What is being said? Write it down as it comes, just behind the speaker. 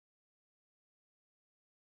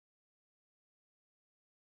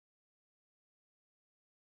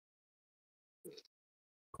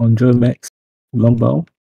100 max. Longbow.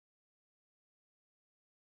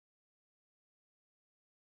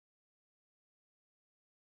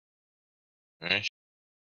 Right.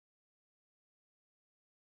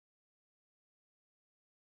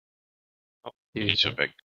 Oh, here Guess you you're go.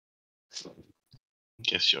 back.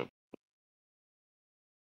 Guess you're.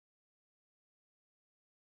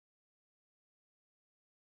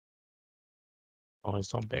 Oh,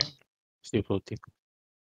 it's not bad. Still floating.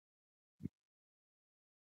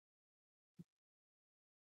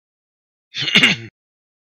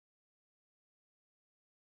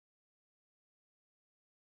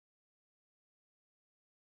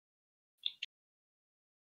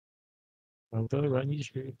 I'm gonna run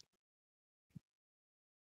issue.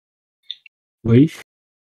 Wave.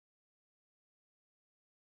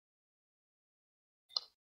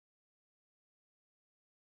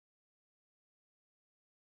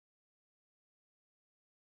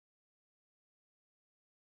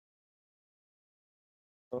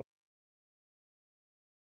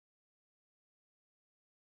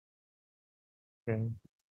 Okay.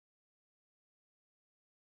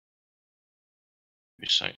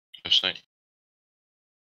 Which side? Left side.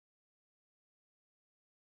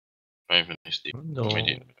 5 minutes deep. No.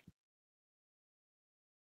 Immediate.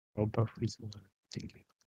 No buff is thinking.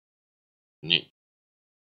 Need.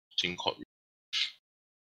 Thing called.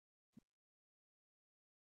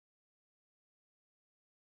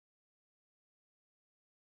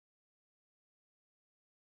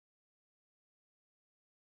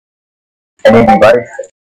 Any device?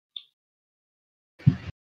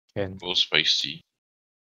 Can Go spicy.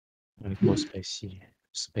 only go spicy.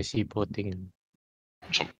 Spicy protein.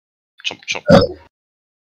 Chop. Chop chop.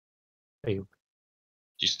 Hey.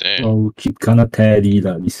 He's there. Oh, keep kinda teddy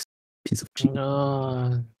lah, this piece of shit.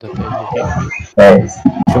 No, the teddy hate me. Nice.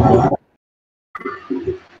 Chop.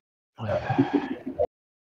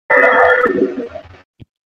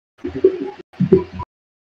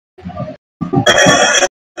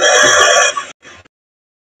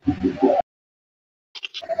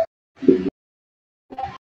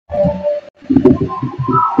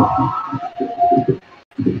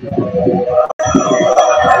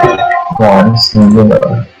 One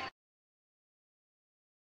singular.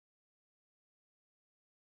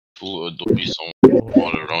 Two Adobe song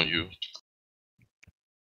all around you.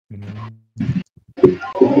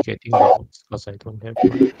 Only getting box because I don't have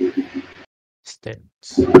my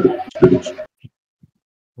stats.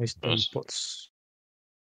 Where's the Yes. reports?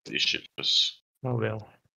 This shit first. Oh well.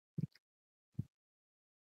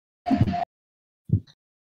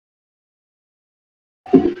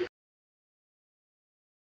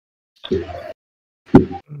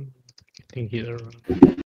 Getting hit around.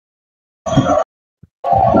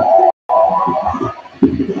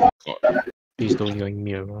 God. Please don't yoink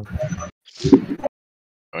me around.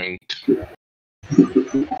 Oink.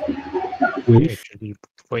 Wave. Actually,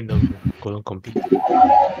 find them couldn't compete.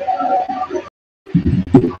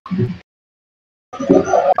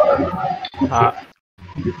 Ah.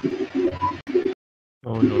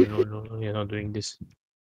 No, you're not doing this.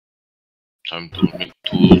 Time to make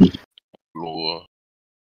tools lower.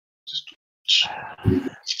 Just too much.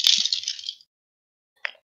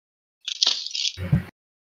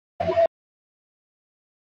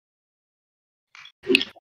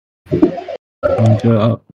 Conjure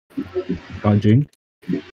up. Charging.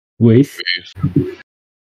 Wave. Wave.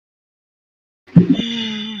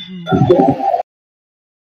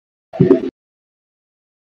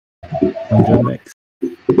 100 max.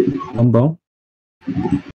 Longbow.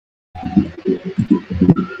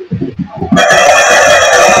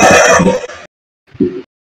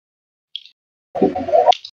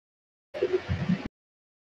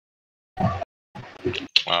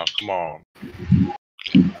 Ah, come on.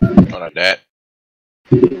 Not like that.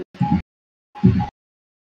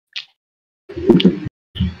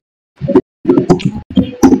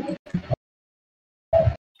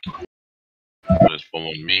 Let's bomb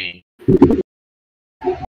on me.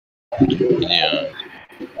 Yeah.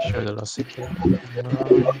 Sure, the last second.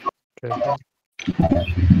 Dragon.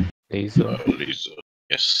 Laser. Laser.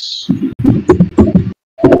 Yes.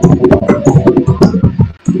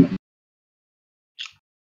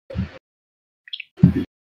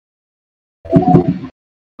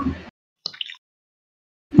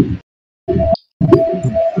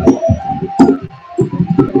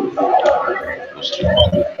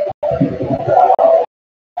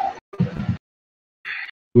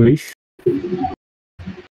 Wave.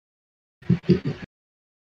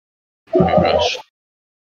 Rush.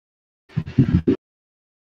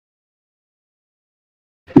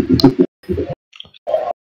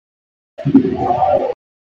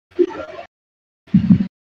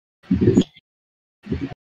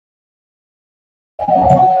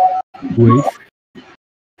 Wave.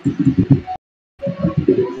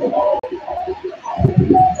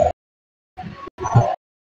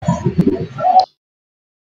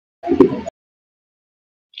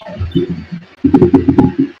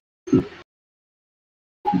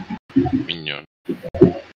 Minion.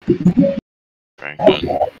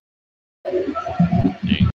 Dragon.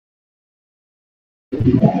 King.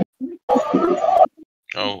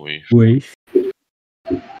 Oh, wave. Wave.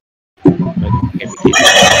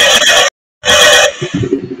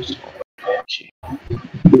 Okay.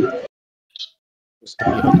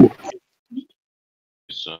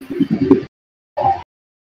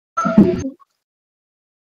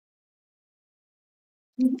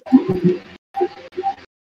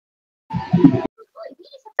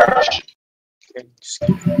 It's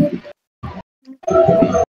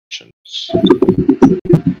options.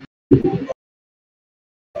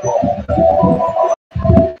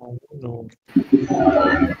 No.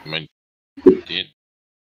 My did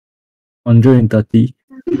 130.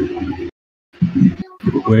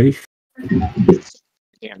 Wave.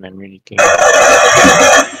 Yeah, memory king. you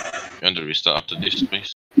want to restart after this,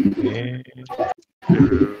 please? Yeah.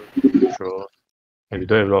 Sure. Yeah, we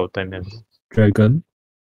don't have a lot of time then. Dragon.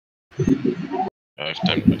 I have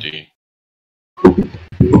time for the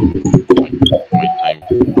my time.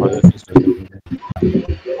 Other things to do.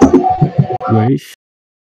 Wave.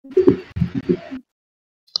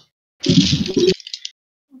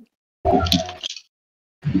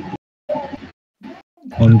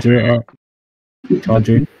 Conjure up.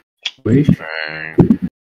 Charging. Wave. Bang.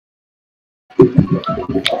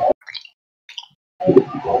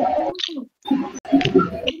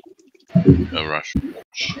 Rush.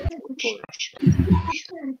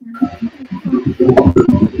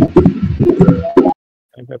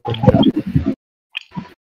 I have a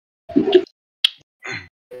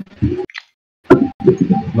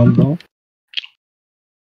Lombard.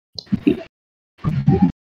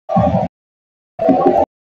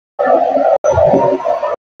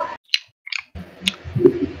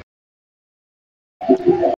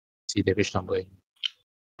 see the fish number.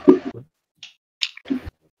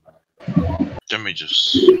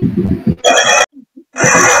 Damages.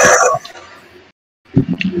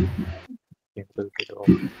 Yeah, a little bit of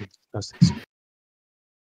plastics.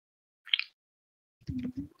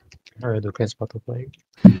 Alright, the class butterfly.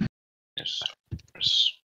 Yes.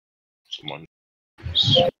 Yes. Someone.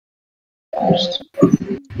 Yes.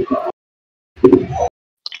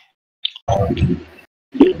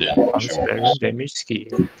 Then Transparent damage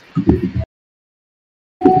skill.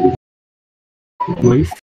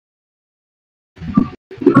 Wave.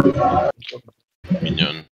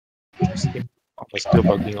 minion. Interesting. Oh, it's still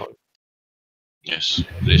bugging out. Yes,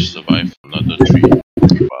 they survive another 3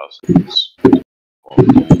 passes. Or 2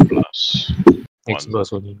 plus Next 1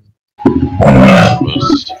 burst only.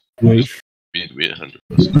 burst. Wave. Wait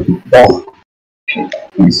 100%. Oh.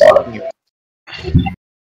 Sorry.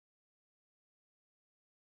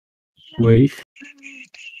 Wave.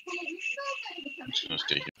 I'm just gonna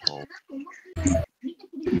stay here for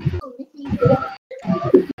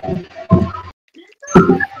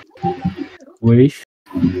Wave.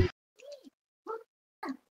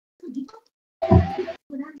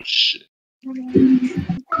 shit.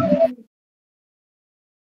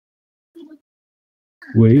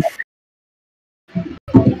 Wave.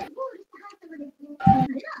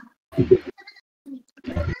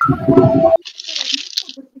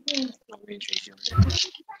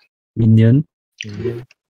 Minion. Minion.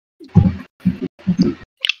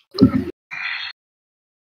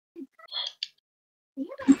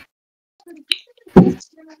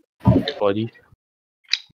 Body.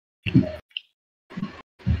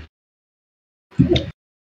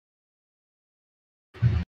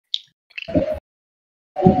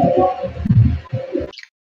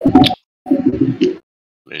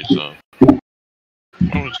 Laser.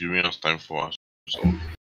 Always giving us time for us, so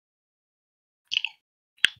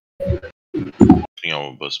I think I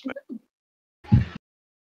will burst back.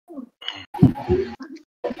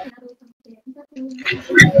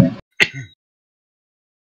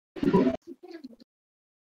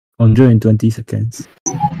 Conjure in 20 seconds.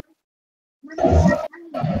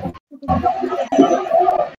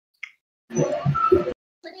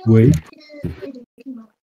 Wave.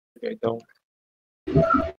 Okay, down.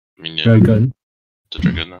 Minion. Dragon. The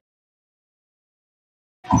dragon now.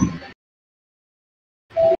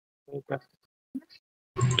 Okay.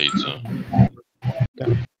 Laser.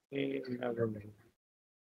 Never mind.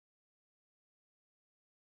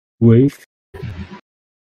 Wave.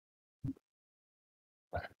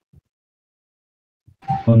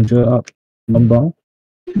 Conjure up. Lombard.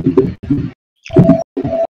 Money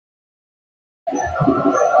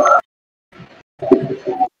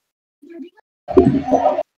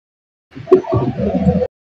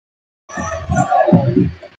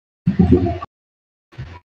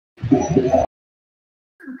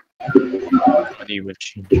will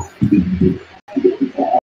change.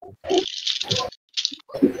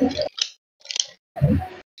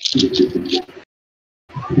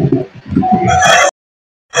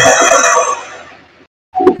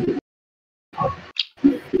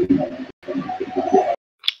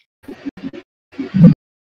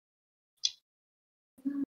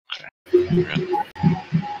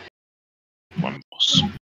 One boss.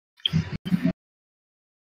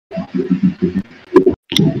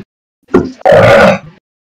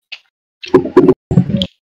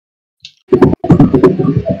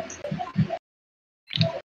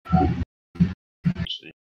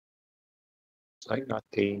 See, It's like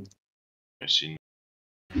nothing. I see.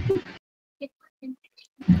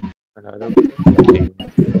 Another thing.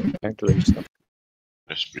 Trying to restart.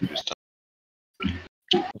 Let's bring this down.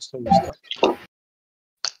 Let's not restart.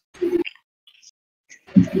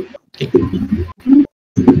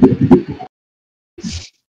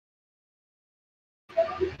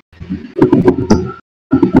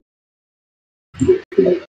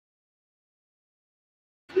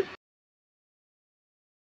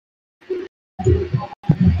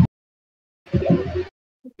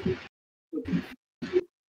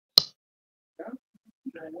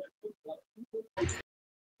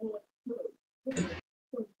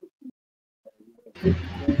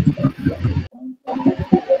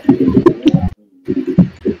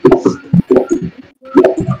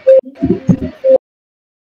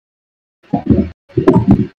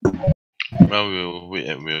 Well, we'll wait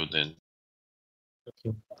at will then.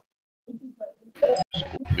 Okay.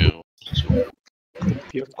 Will. So,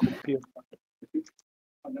 Copy.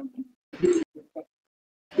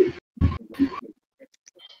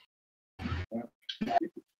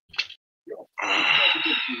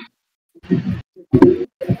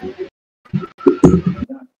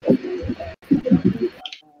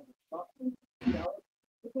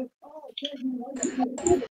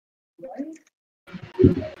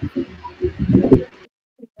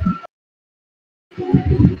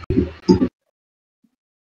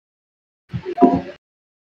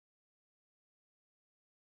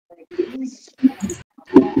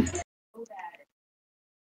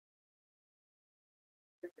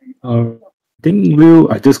 I think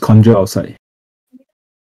I just conjure outside.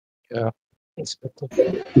 Yeah. It's better.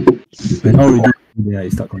 When already then I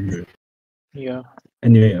start conjuring. Yeah.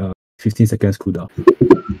 Anyway, 15 seconds cooldown.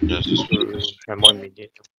 yes, this So will. I'm 1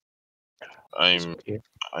 minute. I'm Okay.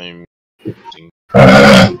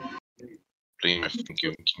 think, playing my phone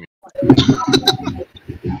game.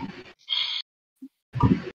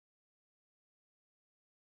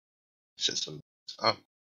 Set some up.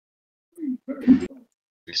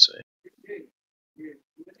 This way.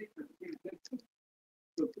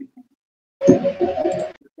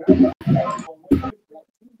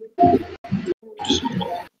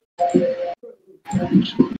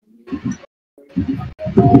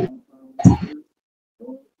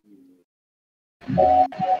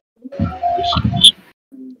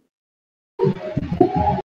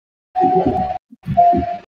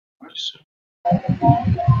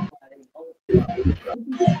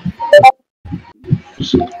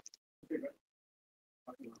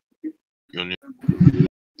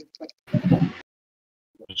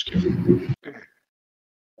 Let's give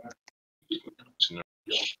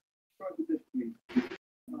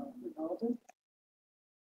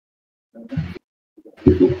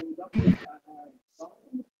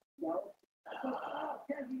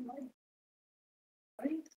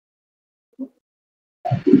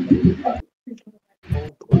Oh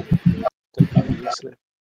boy. 30 minutes left.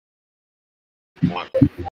 what?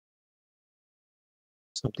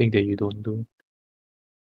 Something that you don't do.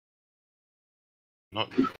 Not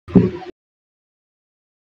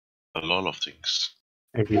a lot of things.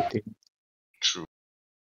 Everything. True.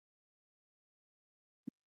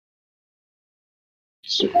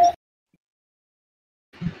 So,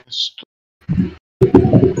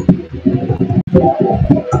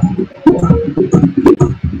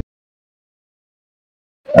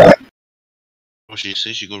 oh, she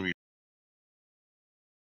said she go read.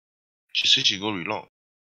 She said she go reload.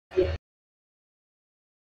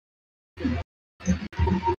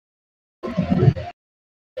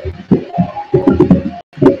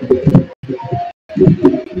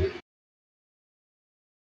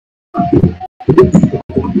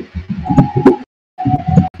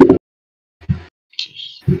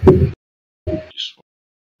 This one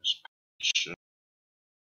is sure.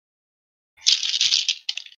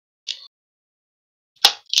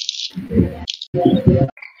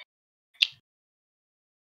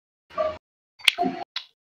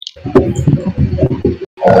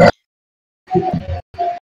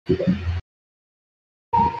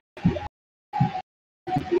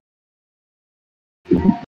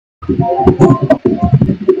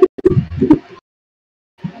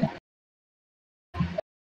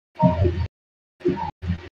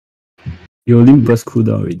 Your limb burst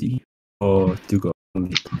cooldown already. Or still got one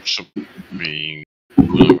limb? Should be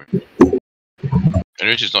good already.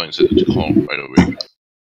 Anyway, she's not inside the call, by the way.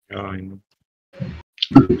 Yeah, I know.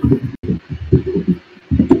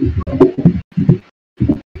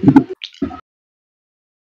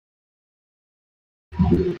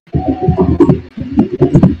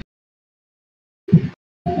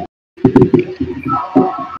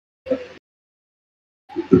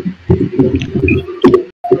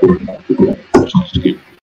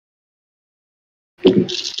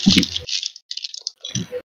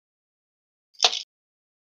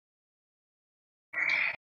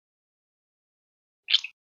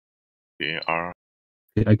 Okay, R.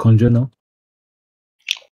 Okay, I conjure now.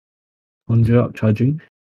 Conjure up, charging.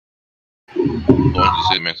 The one you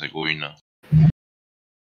say max, I go in now.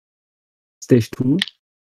 Stage 2.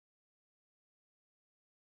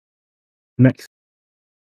 Max.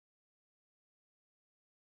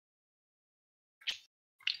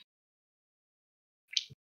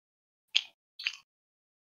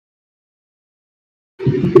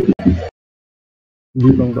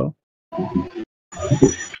 Blue longer.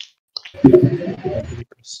 Nobody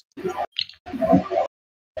press.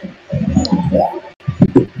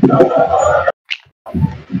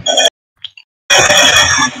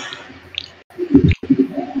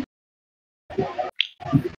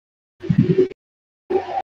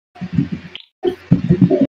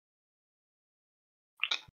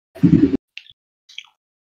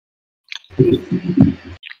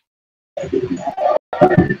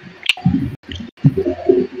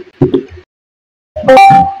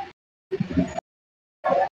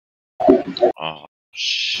 Oh,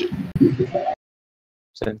 shit.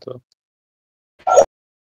 Center.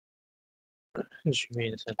 Should be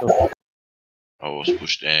in the center. I was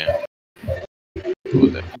pushed there. Go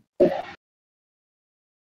there.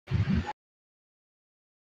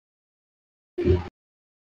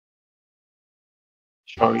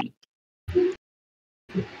 Sorry.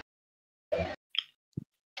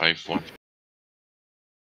 5-1.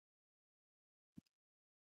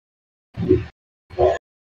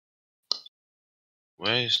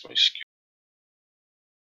 Where is my skill?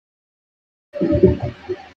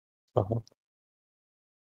 Uh-huh.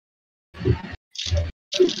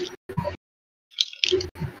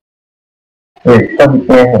 Wait, some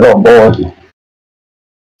playing a lot of balls.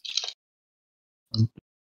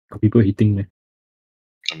 Got people hitting me.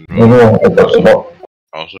 I'm You know, I got a lot.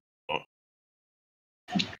 also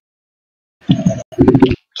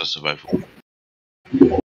just survival.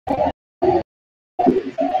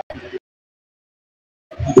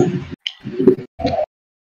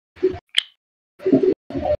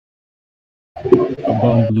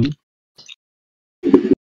 Abound blue.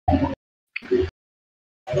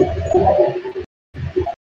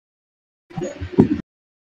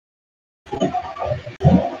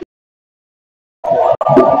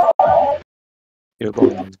 You're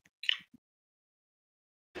going.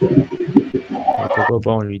 I go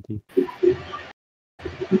bound already.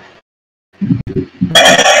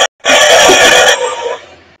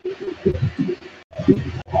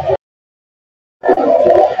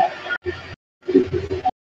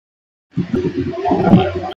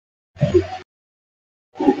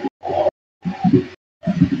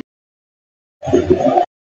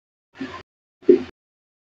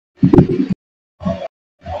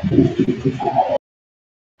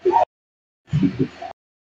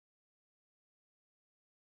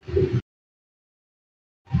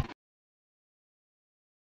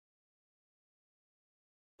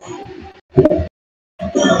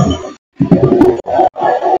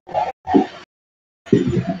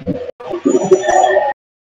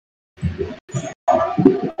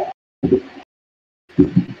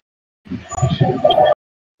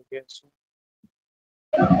 Yes.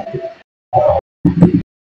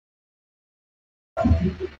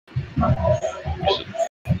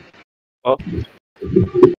 Oh.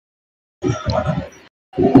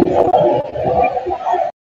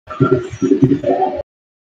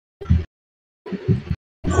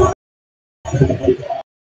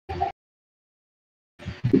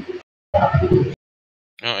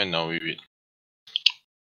 Oh, and now we win.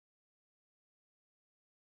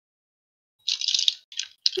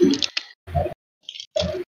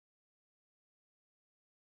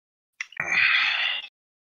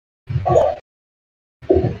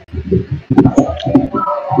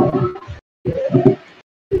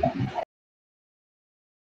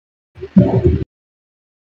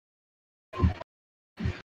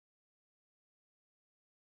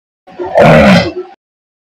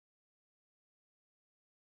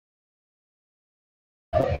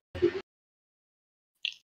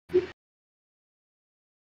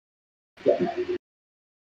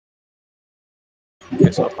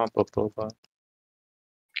 Guess I'll pump up over.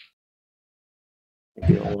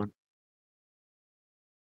 Maybe a 1.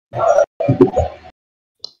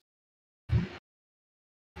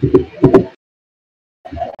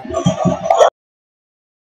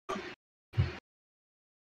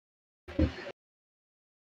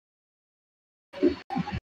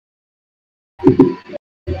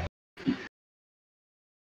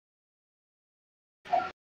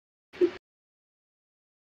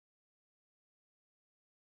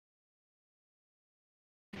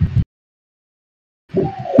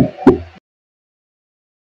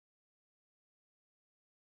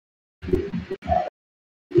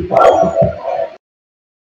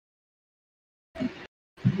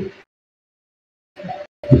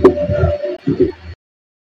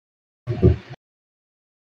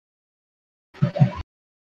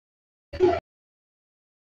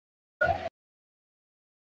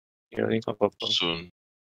 You only pump up over. Soon.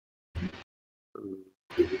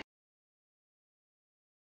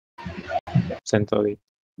 Center lead.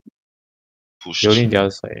 Push. You're only the other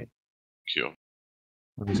side. Kill.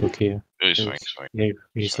 It's okay. It's fine, it's fine. Yeah,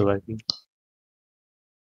 we It's fine. surviving.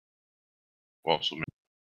 Wow, so many.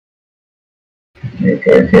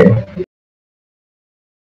 Okay.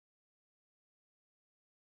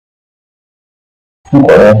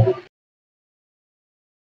 Well,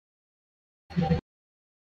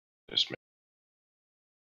 Yes, man.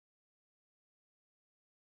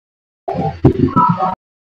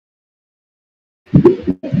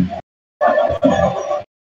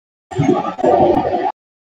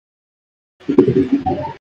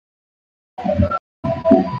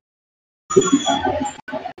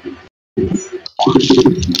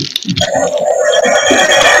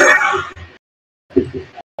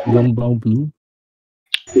 Gumball blue.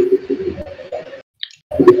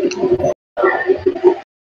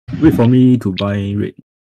 Wait for me to buy red.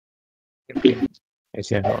 Okay. I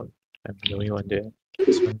see I'm the only one there.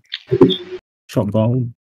 It's fine. Short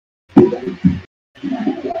bound.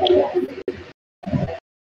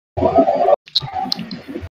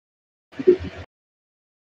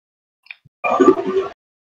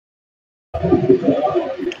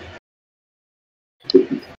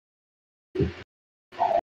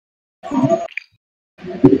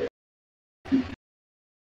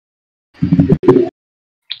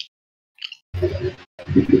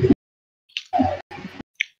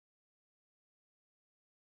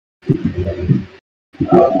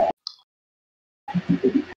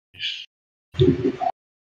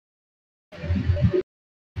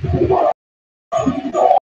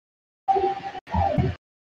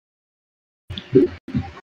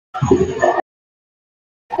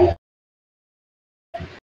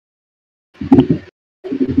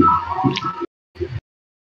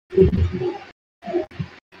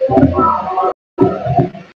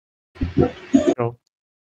 Show.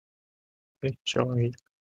 Okay, show me.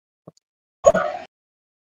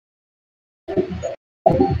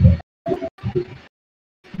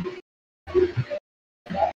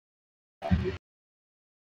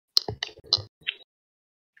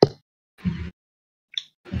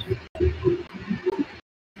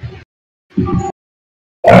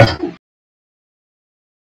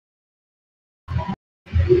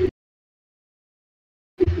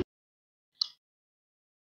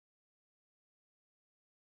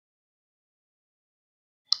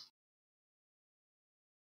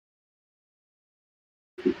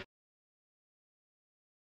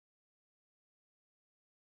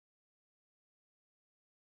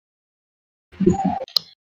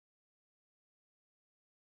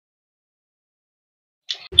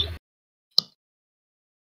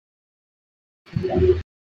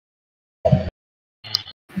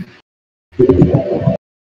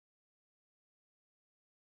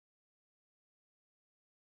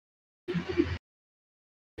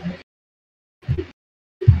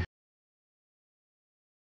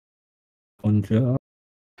 Conjure.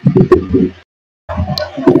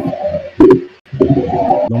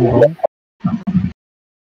 Long bound.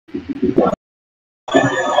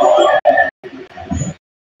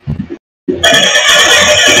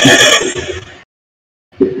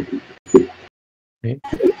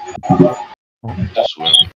 This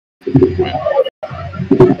one. Wait.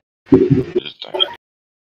 This time.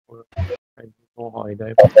 I don't know how I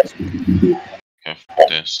die. Have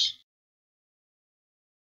this.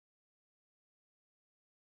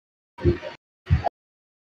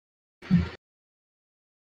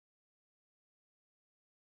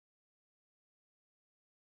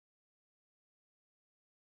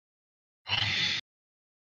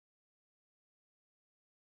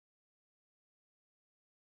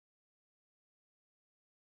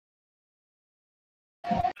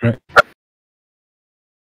 Right.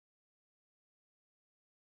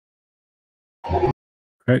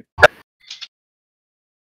 Right.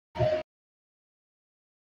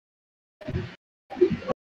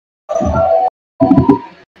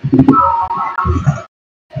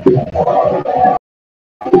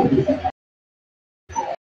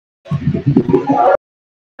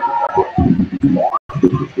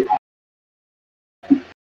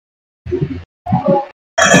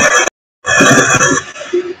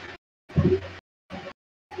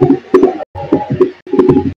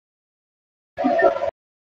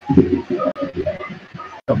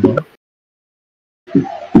 Double.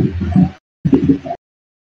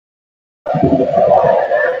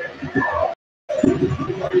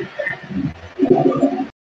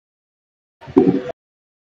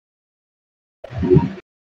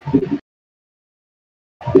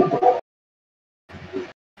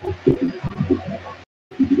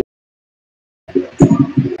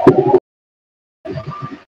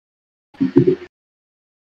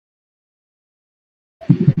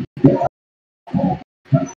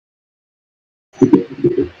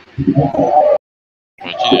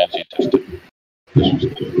 I didn't see this time. This was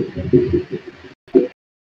good.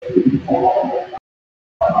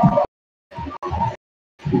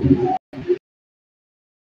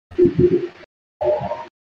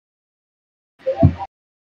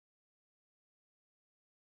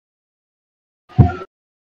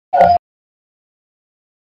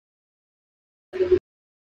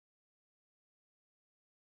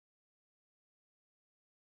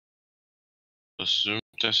 Assume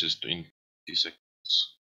test is 20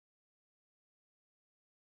 seconds.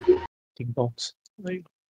 Think box. Like,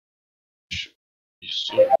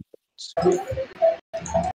 So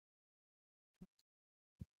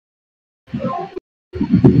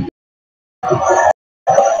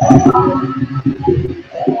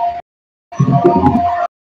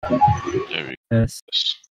there we Yes.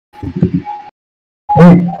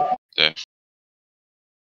 go. There.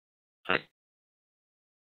 Correct.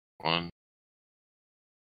 1.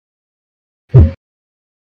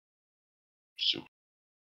 Super.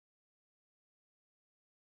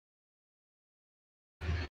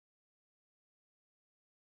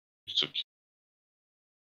 It's okay.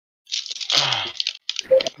 Ah,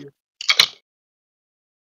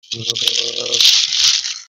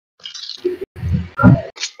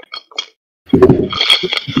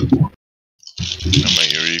 my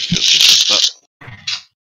ear feels just up.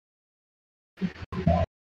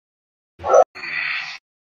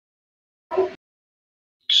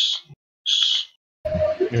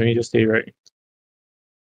 you need to stay right.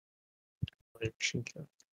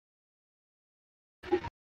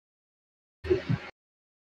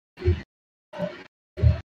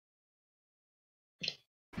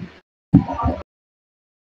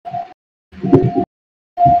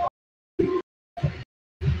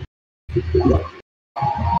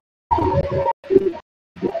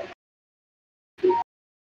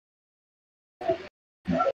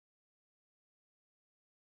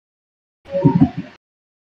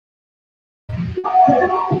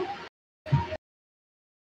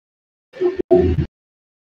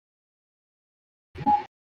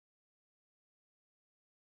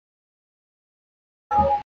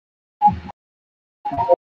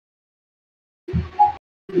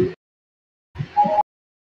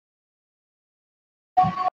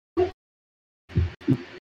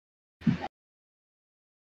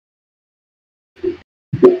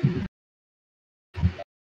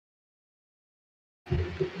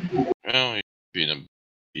 Well, you've been a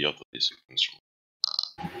bit of a seconds from.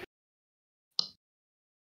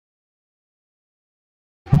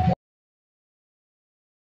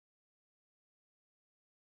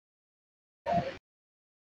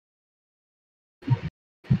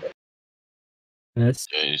 Yes.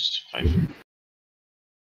 Yeah, it's 5.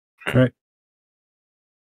 Correct.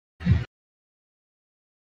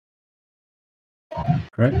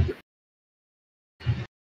 Correct.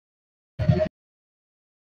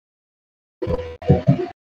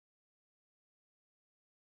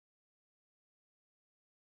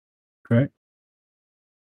 Correct.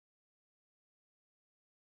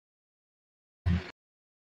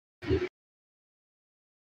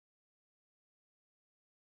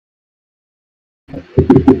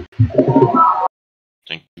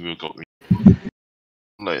 Thank you, got me.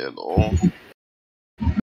 Later, though.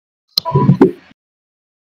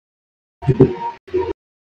 I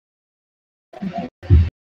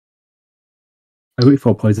wait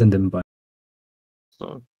for poison then buy.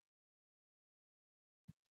 So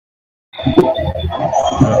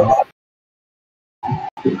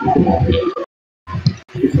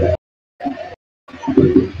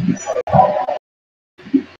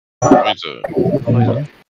Poison. poison.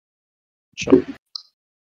 Sure.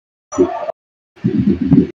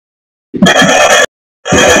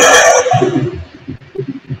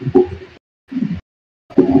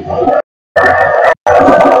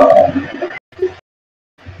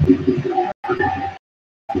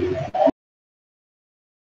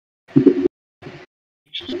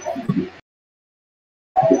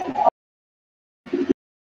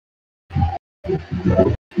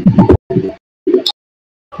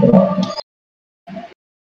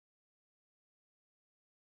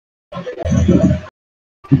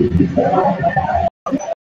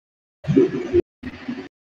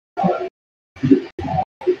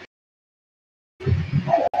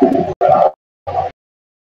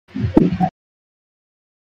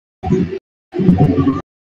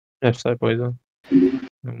 Left side poison.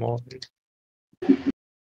 No more.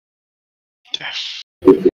 Death.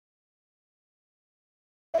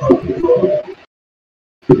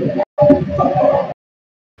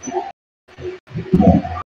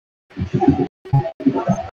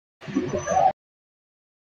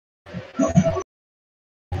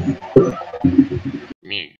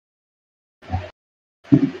 Me.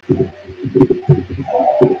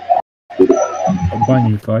 Combine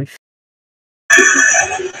in 5.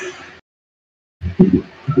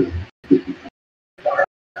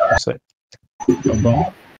 Left side.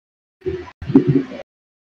 Combine.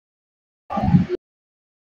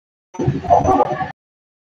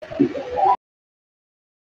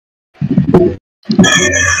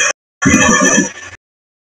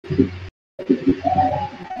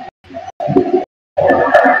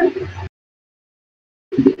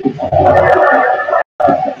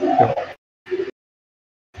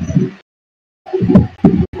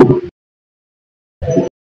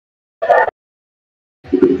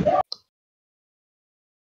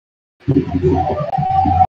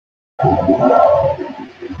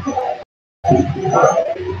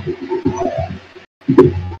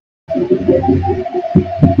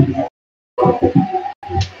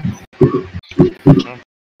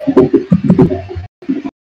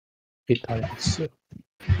 Hit targets.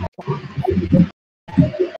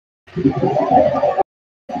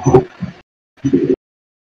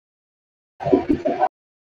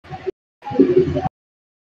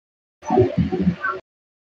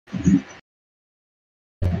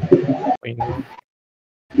 Window.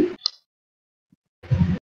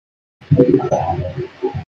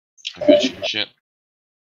 Have you changed yet?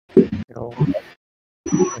 No.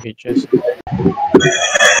 Okay, just.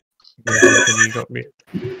 Anthony got red.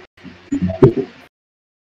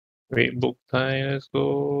 Red book time, let's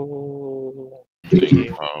go. Okay.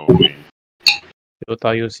 Okay. Yo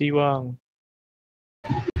tayo siwang.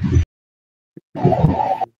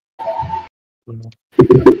 No.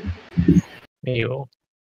 Mayo.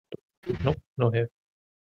 Nope, no have.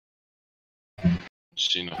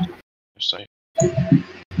 See nothing. Left side.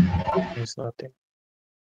 There's nothing.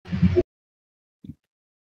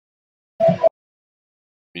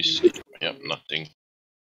 We see. Yep, nothing.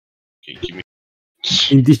 Okay, give me.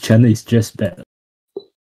 In this channel is just bad.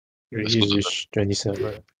 Let's go to Reach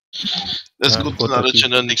 27. Let's Ah, go to go another 30.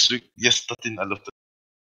 channel next week. Yes, 13. I love that.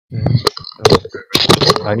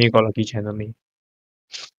 I need got lucky channel me.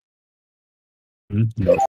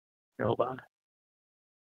 No. No ba?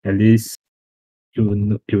 At least you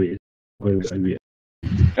know. Wait. At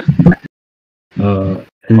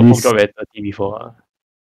Confirm least drop at 30 before.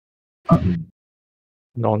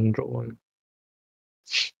 Non-drop one.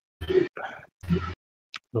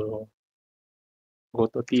 So, go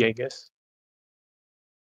 30, I guess.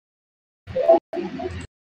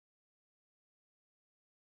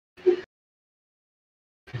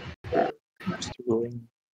 Still going.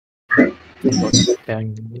 Got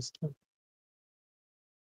 10 minutes.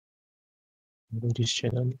 Go this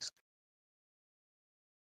channel next.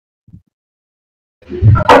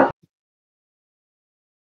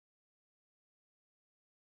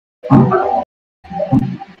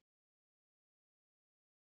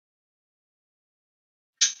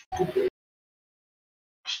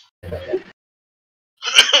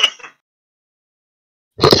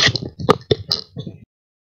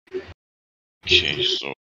 Okay,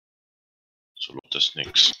 so Lotus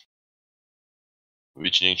next.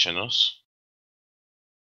 Which new channels?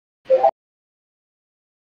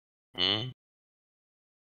 Hmm.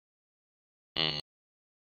 Hmm.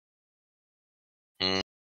 Hmm.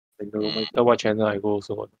 No matter what channel I go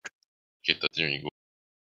also. Okay, 13 you go.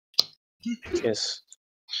 Yes.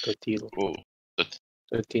 30 lor. Oh,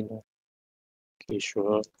 13 lor. Okay,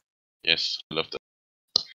 sure. yes, I love that.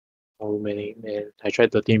 How many, man? I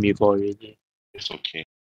tried 13 before already. It's okay.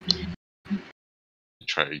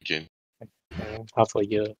 Try again. Half a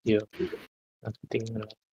year here. Nothing.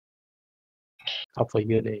 Half a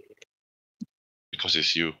year there. Because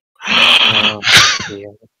it's you. Yeah.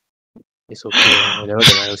 It's okay. I never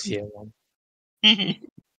get my LCM one.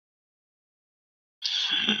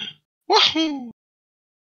 Wahoo!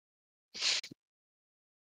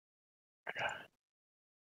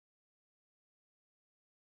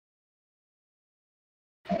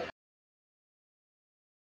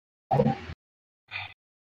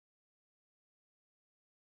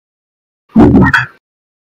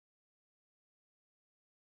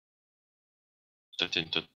 Thirteen.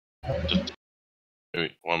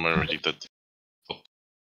 Wait, why am I already 13?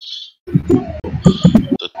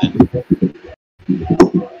 13.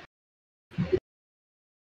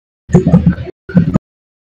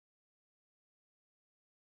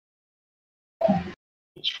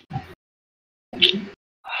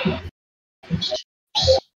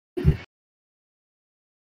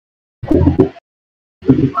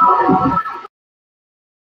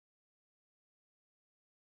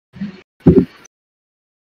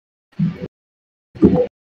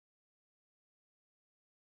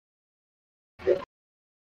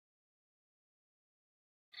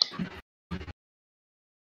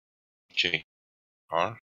 Okay.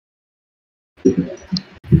 R.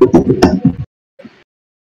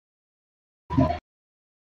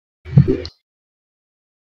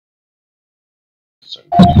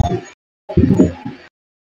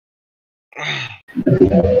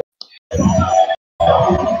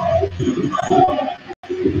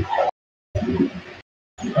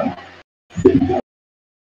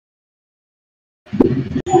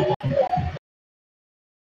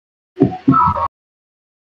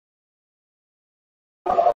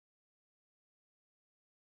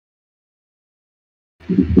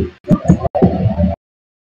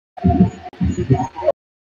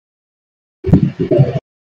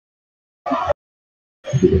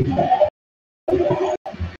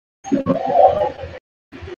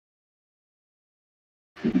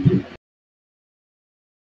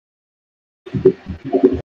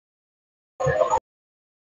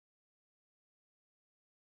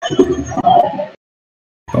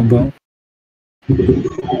 Bubble.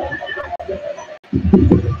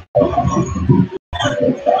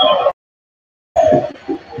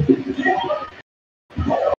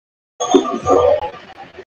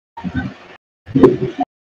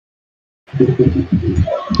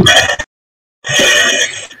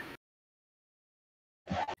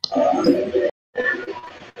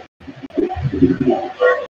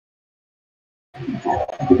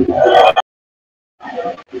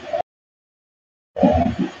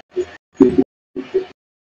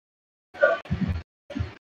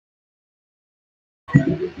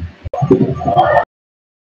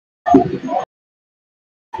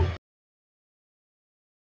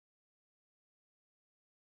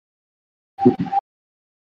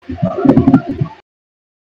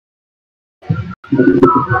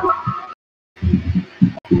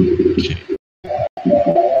 Okay.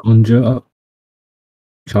 Conjure up.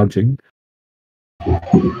 Charging.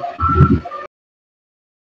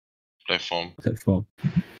 Platform. Platform.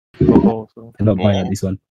 Also. Cannot buy Oh. this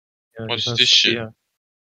one. Yeah, What's one's this shit? yeah.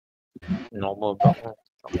 Normal block.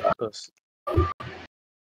 First.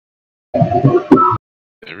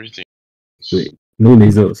 Everything. Wait, no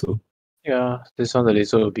laser also. Yeah, this one the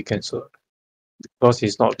laser will be cancelled. Because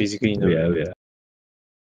it's not basically in the Yeah, yeah.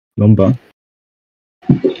 Number.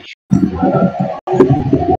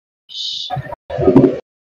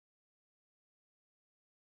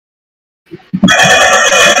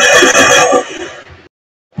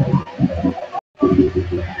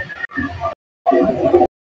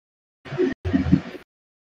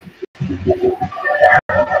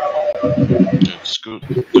 That's good.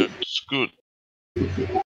 That's good.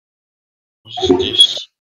 What's this?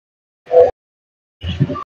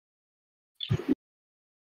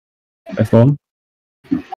 Platform.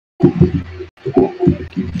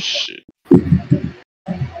 Shit.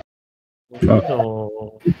 Truck.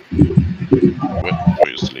 No.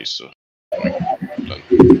 Where's laser? Done.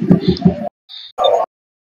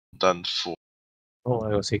 Done for. Oh,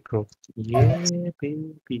 I was say crow. Yeah,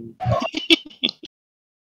 baby.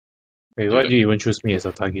 Wait, why do you even choose me as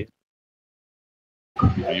a target?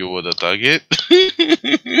 You were the target?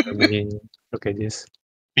 I mean, look at this.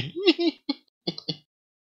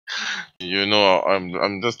 You know,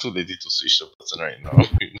 I'm just too lazy to switch the person right now.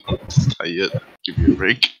 You know, I'm just tired. Give me a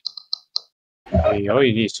break. Hey, all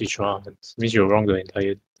you need is switch one. Means you're wrong the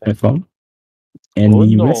entire time. Platform. Oh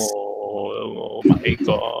Any no! rest? Oh my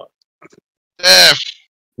god. Death!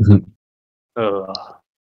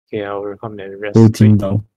 Okay, I'll recommend the rest. Whole team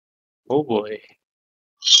down. Oh boy.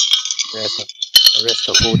 Rest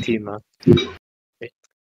the whole team. You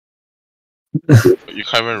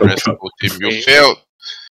can't even rest the whole team. You Wait. failed!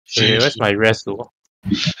 Wait, where's my rest though?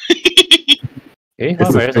 How It's my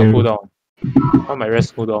a rest on fail. cooldown? How my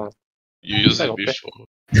rest cooldown? You used I it got before.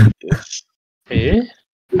 Yes. Eh?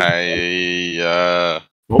 Hi,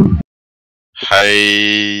 Oh. Hi,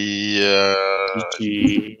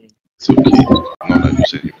 GG. It's okay. I'm not allowed to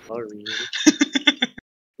say Sorry.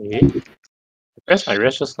 Where's my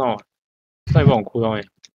rest just now? It's not even on cooldown.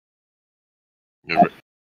 You're right.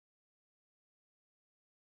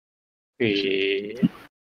 It's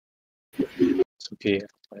okay.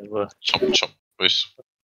 Whatever. Chop.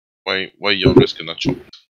 Why your rest cannot chop?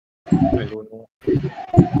 I don't know.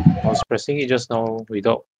 I was pressing it just now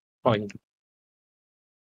without point.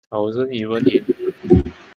 I wasn't even in.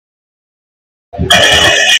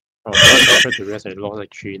 Last I tried to rest, I lost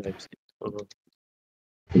like 3 lives.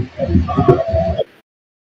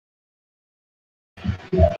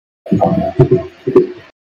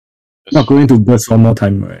 Not going to burst one more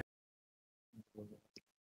time, right?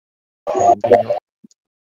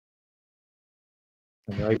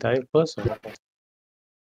 Can I die first or not?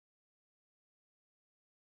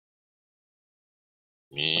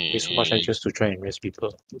 Me. Pay so much just to try and rest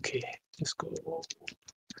people. Okay, let's go.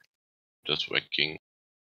 Just whacking.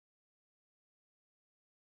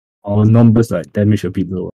 Our numbers like damage a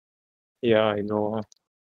bit low. Yeah, I know.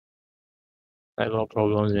 I had a lot of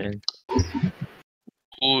problems, man.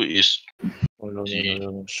 Who is Oh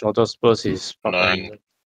no. Shortest burst is Nine.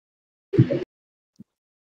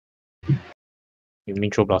 You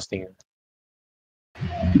mean throw blasting?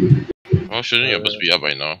 Oh, shouldn't your burst be up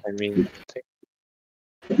by now? I mean,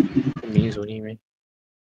 2 minutes only, man.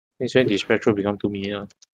 Since when did Spectral become 2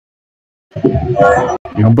 minutes?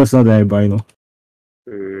 Your burst not that I buy, no?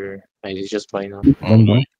 I just buy now. Oh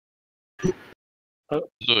no. Oh.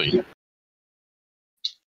 Doing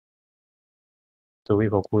To wait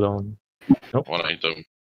for cooldown. Nope. one item.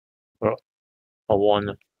 Or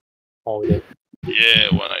one. All that. Yeah,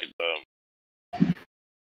 one item.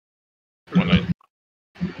 One item.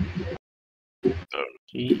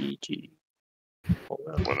 GG.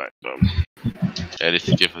 One item. At least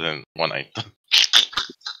 50% one item.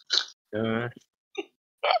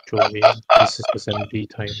 Show me. This is assembly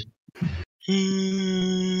time.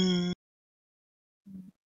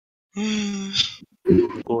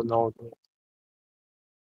 Go now.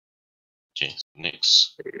 Okay,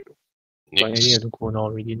 next. Finally, I don't go now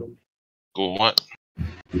already. No. Go what?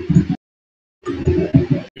 You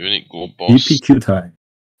need go boss. EPQ time.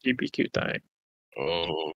 GPQ time.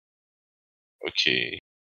 Oh. Okay.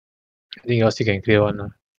 I think else you can clear one.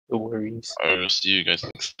 No worries. I will see you guys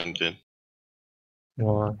next time then.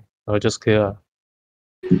 No, I'll just clear.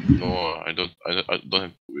 No, I don't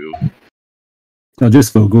have will. No,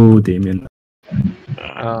 just for go Damien.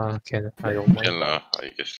 Can. I don't mind. Can lah, I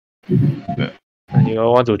guess. And you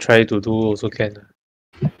all want to try to do also can.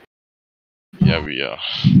 Yeah, we are.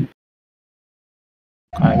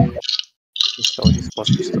 I install this boss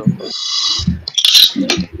pistol first.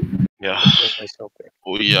 Yeah. Get myself back.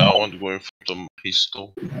 Oh yeah, I want to go in front of my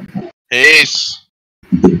pistol. Haze!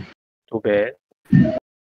 Too bad.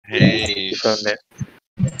 Haze! Different map.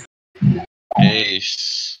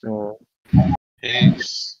 Haze! No.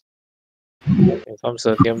 Haze! Can come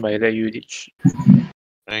second by let you ditch.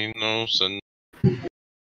 I know, son.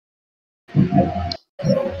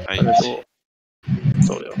 I Let's go.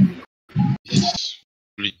 So Yes.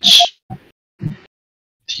 Bleach.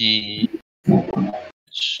 T.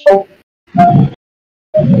 Bleach.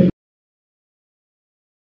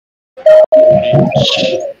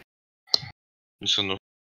 Listen to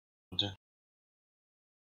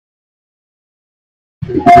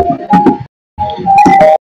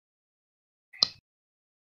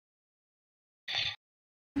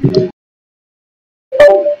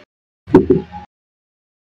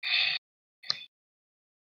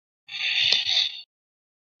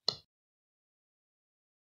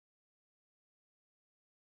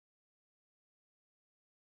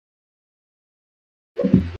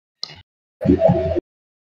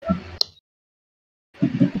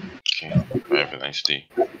Okay, have a nice day.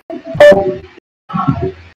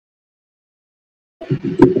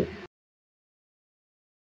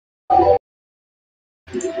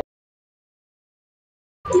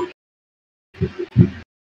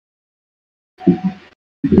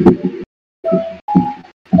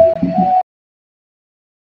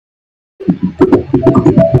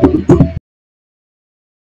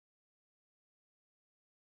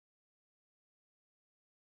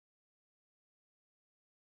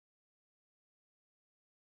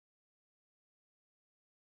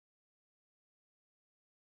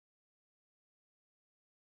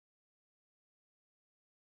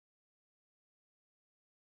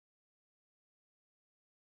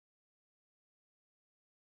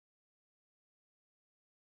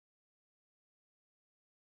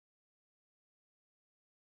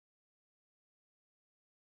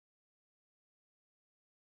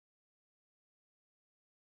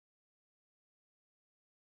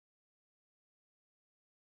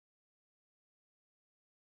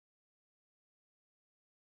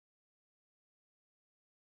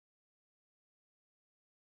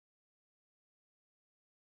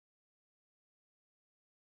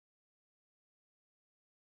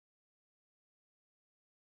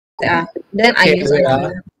 Yeah. Then I use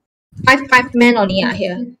another. 5 men only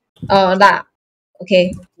here. That.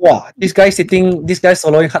 Okay. Wow, this guy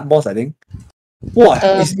soloing hard boss, I think. Wow,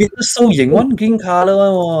 it's so young one, green color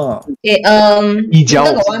one. Okay, Ijao.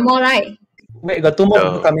 still got one more, right? Wait, got two more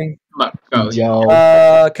people coming.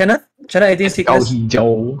 Kenneth 18 sickness.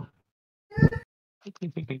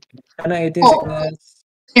 Kenneth 18 sickness.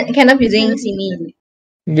 Can I using Simi?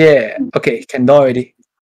 Yeah, okay, can do already.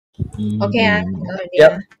 Okay, I can already.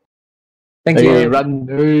 Yep. Thank you. Run.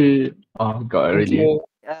 Oh, got already.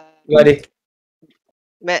 Ready?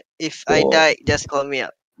 Matt, if I die, just call me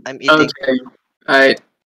up. I'm eating. Okay. I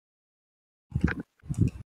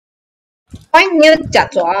喂，你有假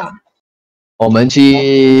爪啊？我们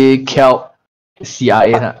去 kill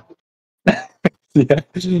CIA 啦。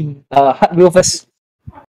Hard wheel first.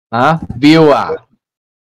 View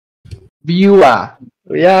啊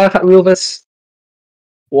Yeah, hard wheel first.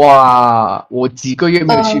 哇，我几个月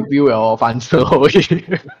没有去 view 了哦，翻车而已。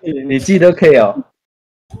你记得可以哦。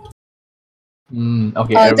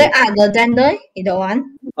OK。再 add the Zender, you don't want?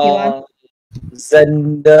 You want?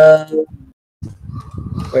 Zender.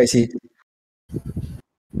 Where is he?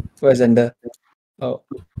 Where's Zender? Oh,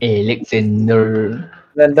 Alexander.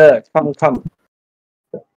 Zender, come.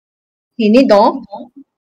 He need door?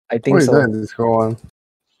 I think What is so. that? This one.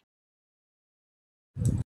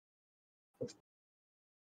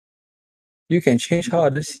 You can change how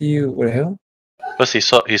others see you. What the hell? Because he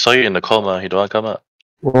saw you in the call, he don't want to come up.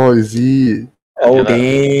 Oh, is he? Oh,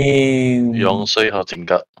 damn. 樣衰學正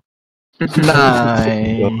格。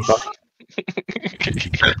Nice.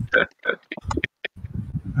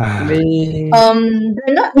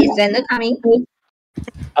 Is Zender coming?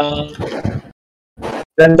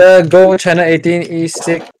 Zender, go channel 18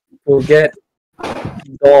 E6 to get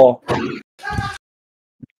door.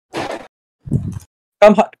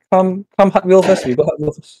 Come hard wheel first. We go hard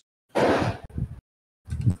wheel first.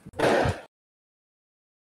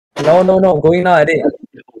 No, going now, Eddie.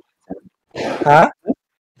 Huh?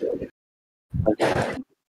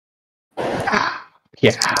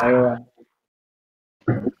 Yeah.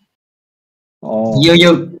 Oh. Yo.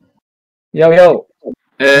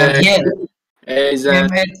 here is a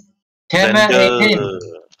Zender. 18.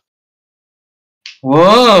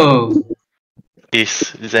 Whoa.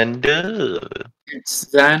 Is Zender. it's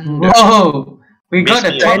Zender. Whoa. We got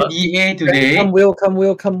a Miss top me. DA today. Come wheel.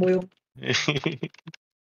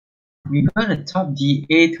 We got a top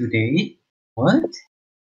DA today. What?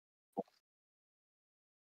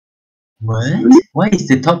 Why is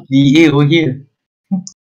the top DA over here?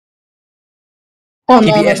 Oh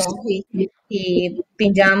TBS. no. He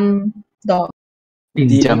pinjam door.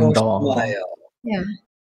 Pinjam door. Yeah.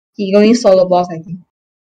 He going solo boss, I think.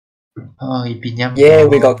 Oh, he pinjam. Yeah,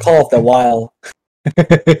 we got Call of the Wild.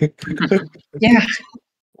 Yeah.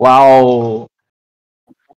 Wow.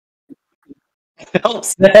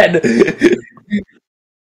 Sad.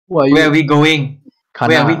 Where are we going?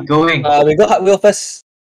 Where are we going? We go hard wheel first.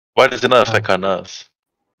 Why does it not affect us?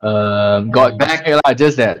 Got back lah,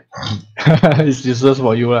 just that it's useless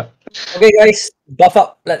for you lah. Okay, guys, buff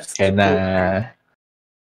up. Let's. And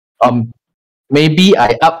maybe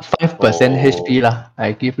I up 5% HP lah.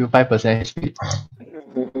 I give you 5% HP.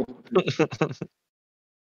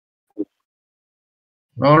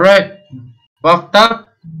 Alright. Buffed up.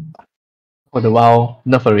 For the WoW,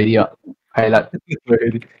 nerf already. Highlight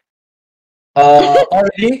already.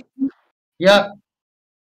 Already? Yeah.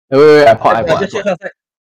 Wait, I pop. Just check outside.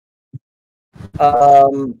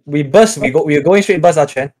 We burst. We're going straight burst,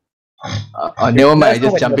 Chen. Never mind. I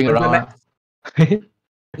just jumping around.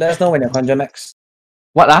 Let us know when you're Conjure Max.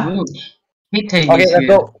 What Okay, Okay, let's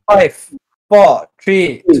go. 5, 4,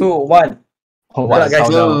 3, 2, 1. Oh, what guys, guys?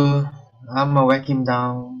 So I'ma whack him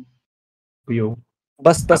down.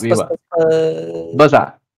 Bus Bus, bus, bus,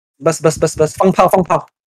 bus, bus ah. bus, 放炮，放炮。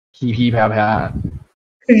噼噼啪啪。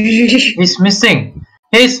 He's missing.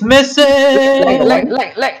 He's missing.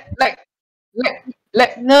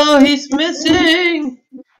 Lag. No, he's missing.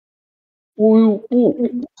 Oh.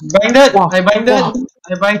 Binded. Wow. I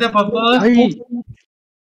binded Papa. Hey.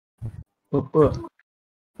 Apa?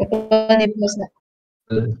 Ni post nak.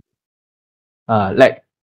 Lag.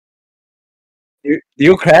 Do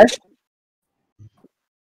you crash?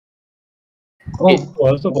 Oh,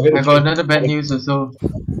 I got another bad news also.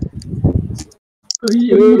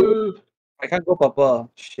 I can't go purple.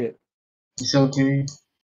 Shit. It's okay.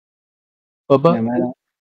 Apa? Never mind lah.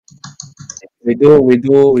 We do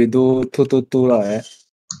 2-2-2 lah,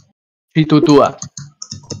 3-2-2 ah.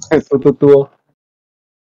 2-2-2.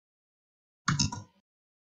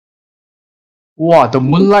 Wow, the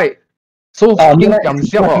moonlight so fucking 搞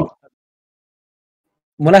笑哦。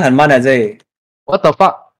Moonlight 很慢的这。What the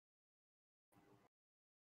fuck？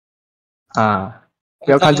 不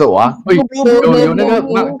要看着我啊！喂，有那个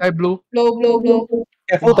mark 在 blue。 Blow.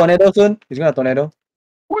 Careful tornado soon. He's gonna tornado.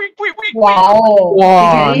 喂！ Wow.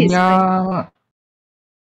 哇 It is. 呀！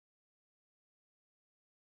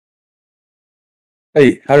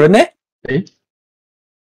哎，还有人呢？诶，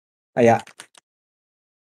哎呀，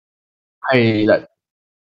係啦，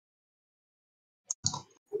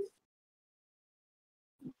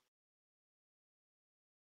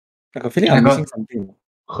 I got feeling I'm missing something.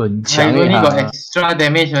 很 I 強 only got 啊！ extra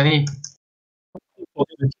damage only.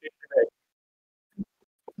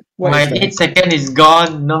 What My is that? 8 second is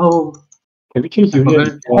gone. No. Can we change I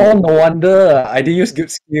unit? forgot. Oh, no wonder. I didn't use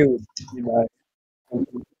good skills.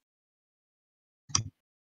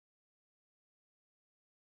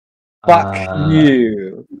 Fuck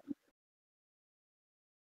you.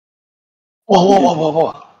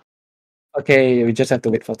 哇！ Okay, we just have to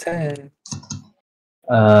wait for 10.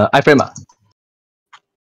 iframe 啊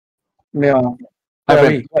没有啊。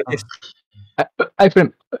 ，iframe What is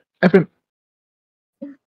iframe。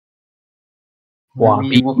哇 Let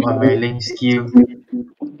me work on my link skill.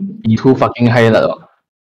 B2 fucking high 了。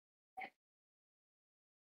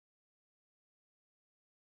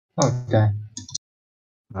 Oh, damn.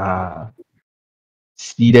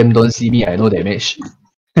 See them, don't see me. I know damage.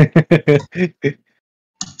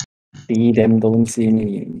 See them, don't see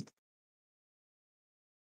me.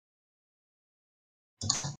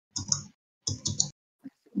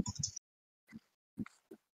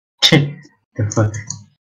 The fuck?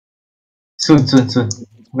 Soon.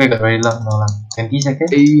 We got very long, no lah. 20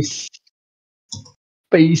 seconds?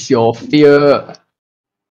 Face your fear.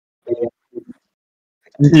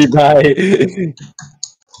 He died.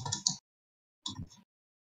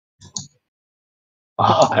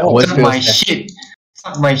 I always Suck feel my shit.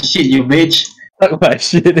 Suck my shit, you bitch. Fuck my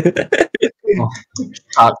shit.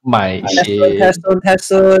 Suck my shit.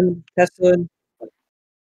 Tesson.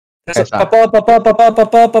 Yes, Papa.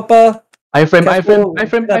 iframe.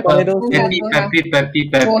 Peppy.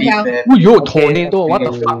 Oh, yo, tornado. What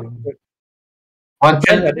the fuck?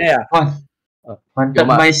 Wanted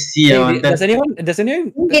my C. Does anyone?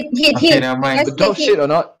 Hit. Okay, never mind. Yes, Drop hit. shit or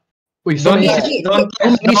not? Wait, so Don't many touch, shit. don't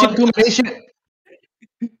Too many shit.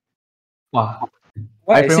 Wow.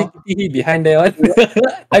 Why I see he behind there one?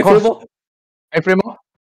 iframe.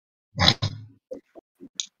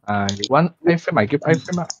 You want iframe? I give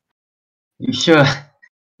iframe. You sure?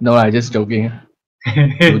 No, I just joking.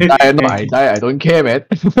 You die, no, I die. I don't care, man.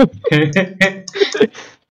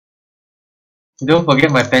 Don't forget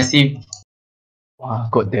my passive. Wow,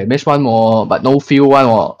 got damage one more, but no feel one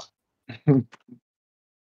more.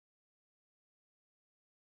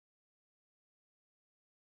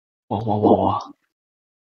 Wow.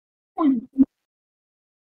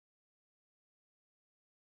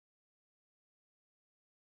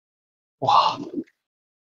 Wow.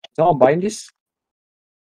 Someone buying this?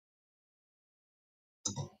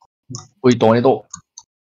 Wait, tornado.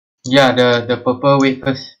 Yeah, the purple wait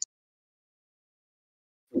first.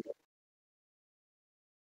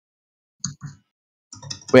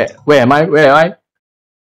 Where am I?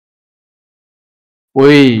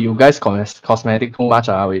 Wait, you guys cosmetic too much,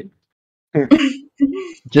 wait.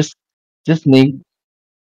 just name.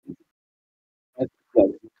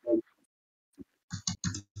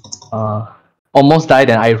 Almost died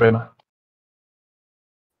and iframe.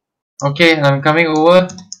 Okay, I'm coming over.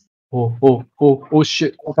 Oh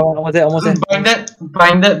shit. Almost there.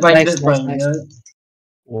 Blinded. Nice.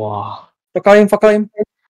 Wow. Fuck him.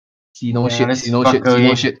 See no shit.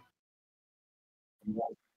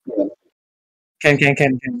 Can.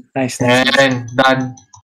 Nice. And done.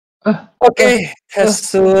 Okay, test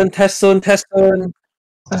soon.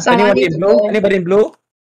 Anybody in blue? Anybody in blue?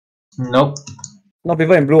 Nope. No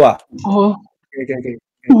people in blue. Oh. Okay.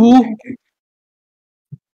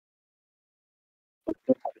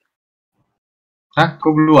 Hah?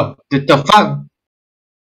 Kau blue ah? The fuck?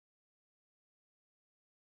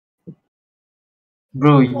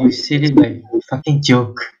 Bro, you said it like fucking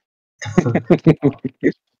joke.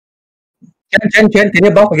 Chen, can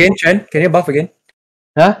you buff again? Chen, can you buff again?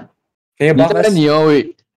 啊， Can you 你 buff 在 us? 你哦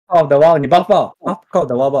喂， Out of the wall, 你 buff 爆 out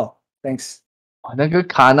the wall 爆 Thanks. 哇那个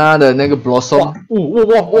卡纳的那个 blossom，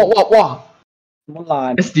哇什么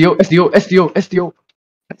啦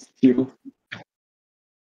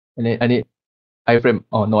SDO。I need iframe.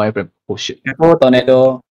 Oh no iframe. Oh shit. Careful,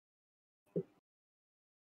 tornado.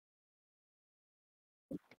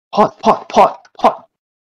 Pot.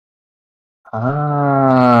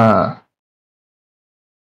 Ah.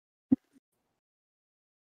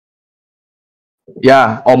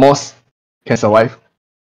 Yeah, almost can survive.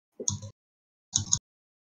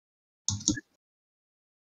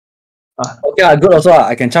 Okay, good also.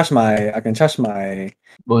 I can charge my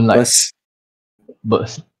Moonlight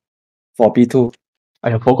burst. For P2.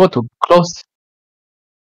 I forgot to close.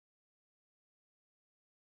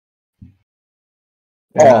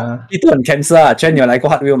 P2 很 cancel 啊，圈有来过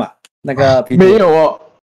Hard Wheel 嘛？那个 P2 没有哦。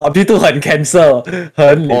P2 很 cancel，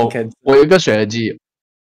 很脸 cancel。我有一个strategy。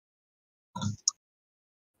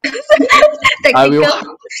I will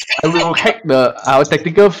hack our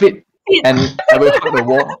tactical fit and I will hack the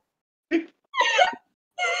wall.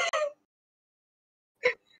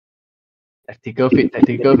 Tactical fit.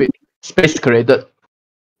 Space created.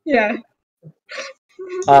 Yeah.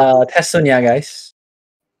 Test soon, yeah, guys.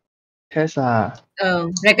 Test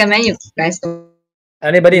recommend you guys to.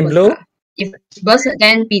 Anybody in blue? If burst,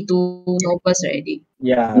 then P2 no burst already.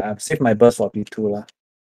 Yeah, I've saved my burst for P2 lah.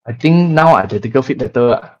 I think now I tactical fit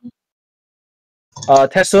better.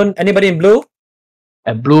 Test soon. Anybody in blue?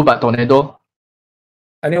 At blue but tornado.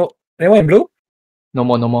 Anyone in blue? No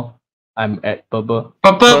more. I'm at purple.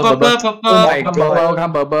 Purple. Oh my god.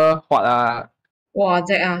 Come purple. What Wow,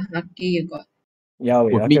 Jack lucky you got. Yeah,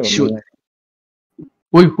 we meat shoot.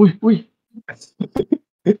 Ui.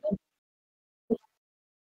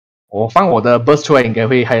 我放我的 burst 出来应该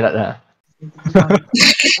会 highlight 的。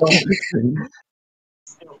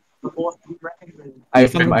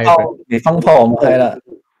你放炮我们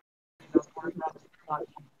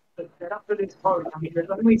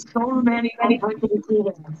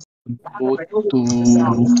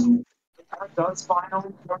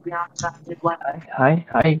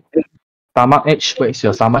Stomach edge. Where's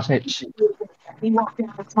your stomach edge?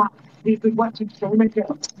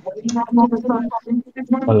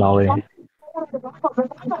 Walao eh.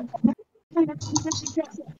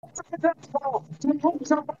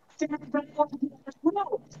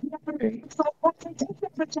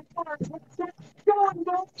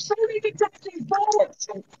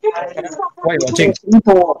 Why you watching?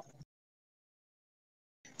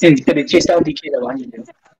 这里介绍 DK 的玩意了。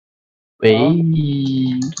喂。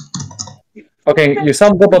Okay, you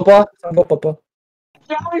some go purple.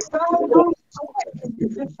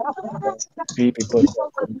 3 people.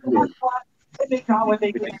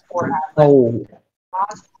 Oh.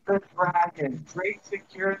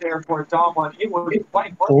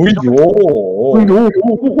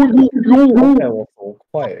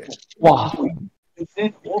 Wow.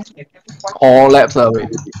 Collapse away.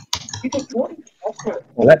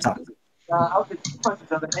 Collapse.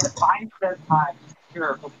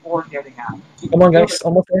 Come on guys,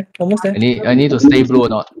 almost there. I need to stay blue or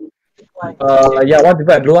not? Yeah, one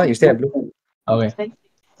people at blue, you stay at blue. Okay.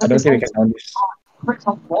 I don't think we can count this.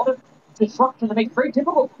 Disruption to make it very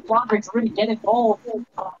difficult for Flandre to really get involved.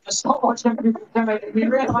 There's so much we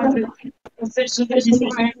realize essentially he's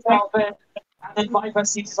going to himself in, and then Viper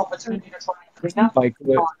sees his opportunity to try and clean up.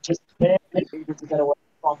 Just able to get away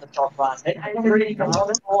from the shot pass. They really got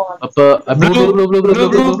on it more.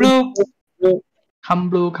 Blue. Come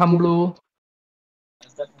blue.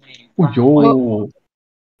 Oh,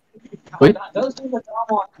 wait. Those two that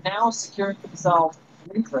are now securing themselves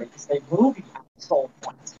increase. They will be at control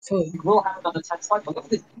points. So we will have another 10 side, but look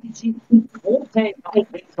at this PG all day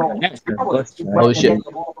control. Oh shit.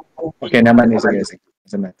 Okay, never mind, it's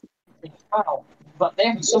a map. But they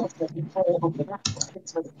have so much more control over the map.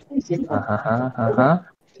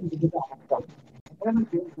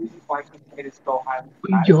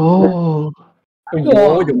 Yo,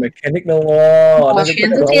 有 mechanic 了哦，哇，全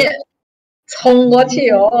世界冲过去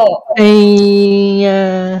哦！哎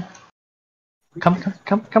呀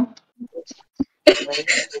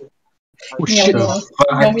 ，come。Oh shit!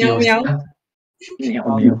 Meow. 喵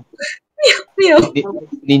喵。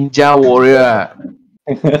Ninja Warrior，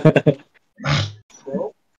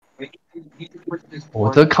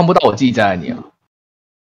我都看不到我自己在哪里啊。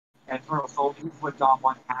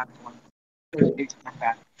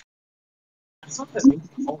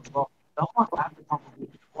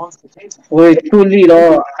喂，注意咯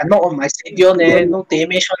I'm not on my stadium 呢 no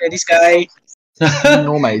damage on this guy.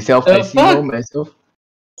 Know myself, I see know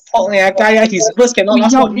myself。fuck 你啊guy 啊 his burst cannot 不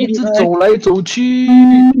last 要 1一直 minute 走来走去。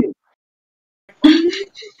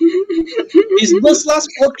his burst last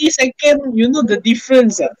 40 seconds you know the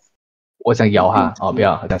difference 啊。我想摇哈，哦不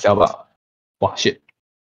要，等下吧。哇 shit！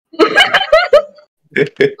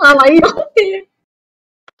 啊来哟！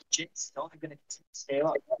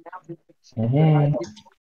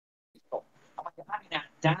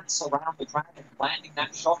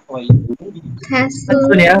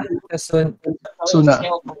顺你啊，顺顺啊。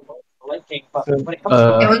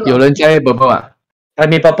有人加 bubble 啊？还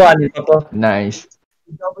没爸爸，你爸爸 ？Nice。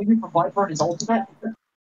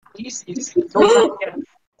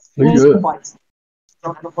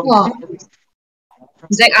哇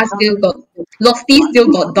Zack I still got Lofty still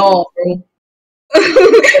got door, bro.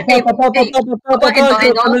 Hey, Papa, careful. What the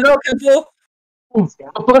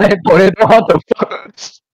fuck?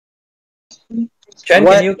 Chen,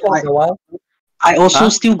 can you call the wall? I also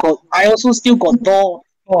still got door.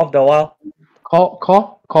 Call of the wall. Call.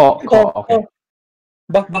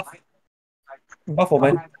 OK。buff 我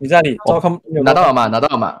们，你在哪里？拿到了吗？拿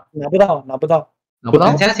不到。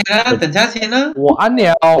等下先啦。我按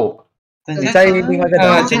了。你在另外一个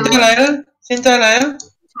啊，现在来了。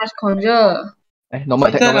Charge conjure。哎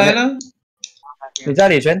 ，normal。现在来了。你在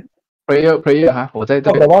哪里圈 ？Player 哈，我在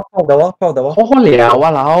这边。靠的wall。破了，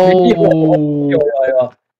哇老。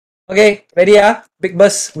OK, ready 啊 ，Big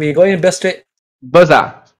Burst, we going burst straight. Burst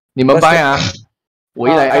啊，你们掰啊，我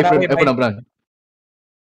一来 iPhone 不能。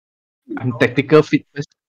I'm tactical fit.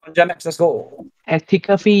 Jam X, let's go.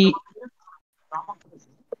 Tactical fit.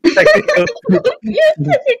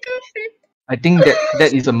 I think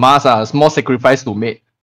that is a must. Small sacrifice to make.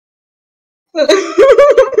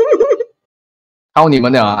 靠你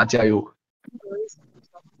们了啊！加油！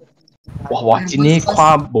哇，今天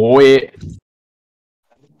跨模耶！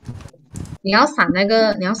你要闪那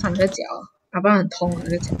个脚，要不然很痛那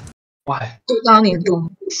个脚。哇，堵到你很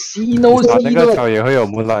痛。打那个脚也会有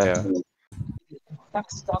moonlight啊。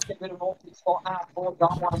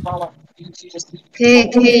可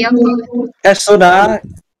以要走。哎，顺啊！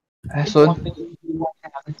哎，顺。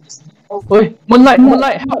喂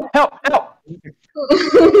 ，moonlight，help！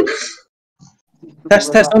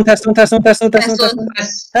 test。1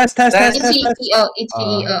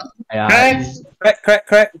哎呀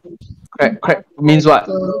crack means what?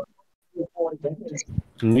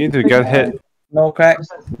 You need to get hit. No crack.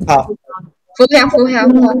 好。full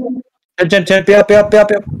health。圈，不要。不，我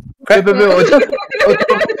这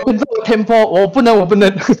tempo 我不能。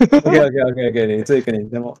OK，你这个你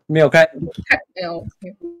tempo 没有crack。没有。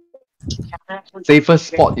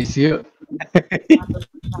Safest spot is here.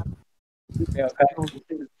 没有crack。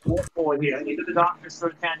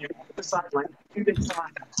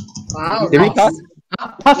哇哦。Did we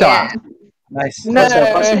pass 了啊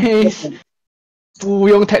 ？Nice。不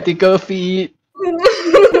用 tactical feed。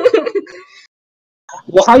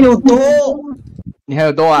我还有多。你还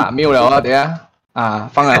有多啊？没有了啊！等下啊，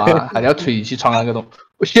放了啊，还要推去穿那个洞。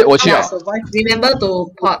我去啊 ！Remember to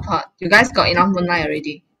pot. You guys got enough moonlight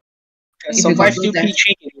already. Survive 就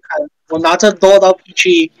P3 给你看，我拿着多到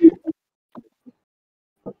P3。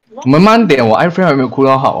我们慢点，我 iPhone 还没有哭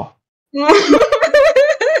到好啊。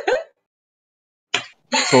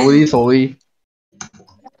Sorry。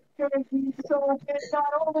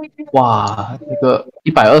哇，这个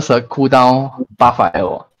120哭到800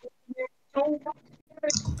哦。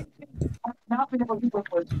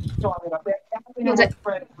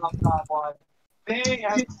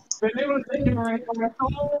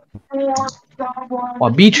哇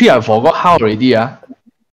 ，B3 I forgot how already 啊。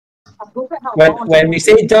When we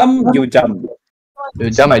say jump, you jump. You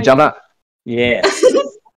jump, I jump 啦。Yes.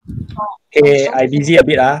 Okay, I busy a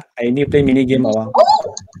bit I need to play mini game a while.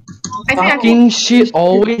 Fucking shit,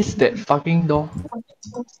 always that fucking door.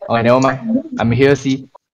 Okay, never mind. I'm here, see.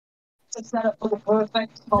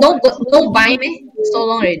 No buy me. So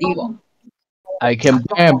long already. I can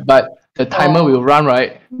buy, but the timer will run,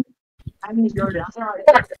 right?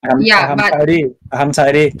 Yeah, but I'm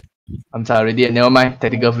tired. I'm tired already. Never mind.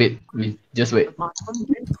 Tactical fit. We just wait.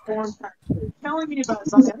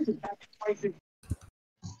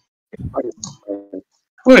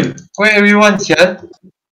 Wait, where everyone, Chen?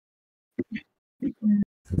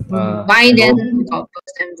 Buy then got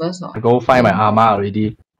burst and burst. I go find my armor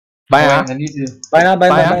already. Buy I ah. need to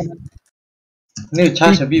Buy. need to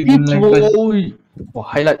charge a bit moonlight first. Oh,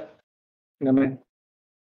 highlight.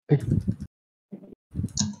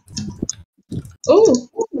 Oh,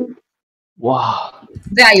 Wow.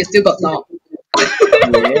 there you still got now.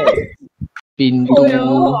 Pintu. Oh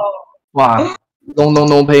no. Wow.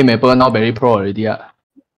 No pay Maple now very pro already.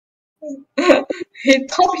 He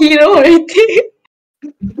top hero already.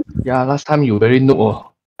 Yeah, last time you very noob.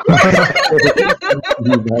 Oh. That's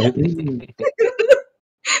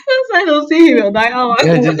why I don't see he will die out.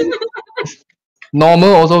 Yeah, just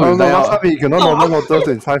normal also will die last out. time he cannot normal water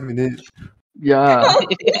 25 minutes. Yeah.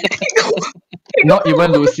 Not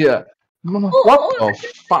even Lucia. What the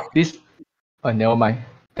fuck? This. Oh, never mind.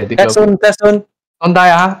 Test one. Don't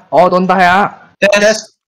die ah. Oh, don't die ah.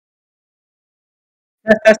 Test.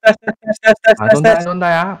 Don't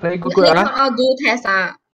die ah. Play good Let's ah. not do test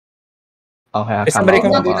ah. Okay, I Somebody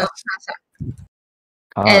come Not on. enough task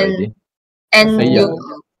ah. already. And Hey, you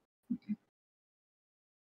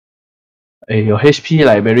Hey, your HP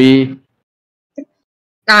like very.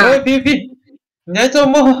 ah,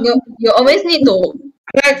 you always need to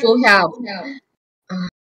full health.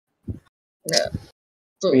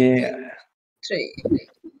 Two, Yeah. three.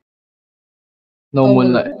 No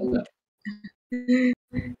moonlight.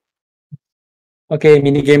 Okay,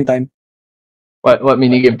 mini game time. What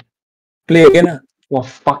mini game? Play again. What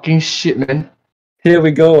fucking shit, man. Here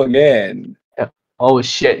we go again. Oh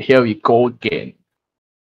shit, here we go again.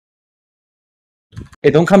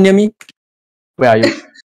 Hey, don't come near me. Where are you?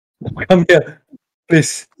 Come here.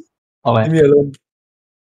 Please. Okay. Leave me alone.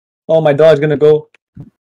 Oh, my dog is gonna go.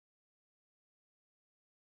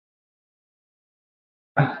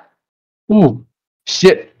 Ooh,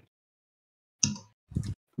 shit.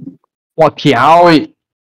 我條喂，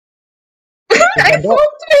 I told you.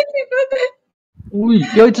 喂，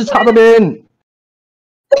有一只插那邊。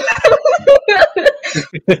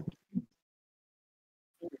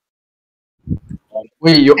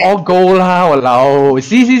喂，you all go 啦，我老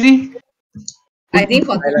，see。 I think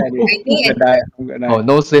for I'm gonna die. Oh,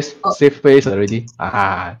 no safe space already.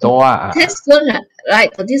 Door ah. test soon,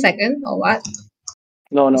 right? 30 seconds or what?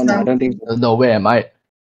 No, I don't think so. No, where am I?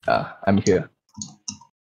 I'm here.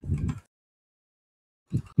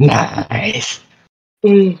 Nice.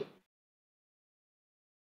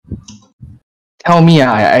 Tell me,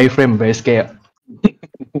 I frame very scared.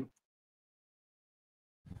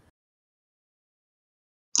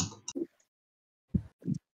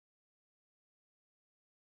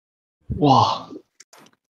 Wow.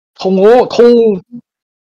 痛我痛。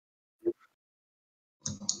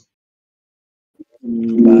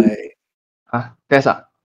My. Test ah.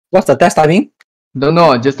 What's the test timing? Don't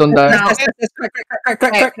know, just don't die. Now.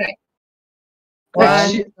 Crack. Oh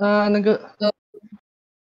shit 那个。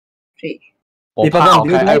 Three. 我怕我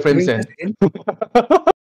開 iframe 先。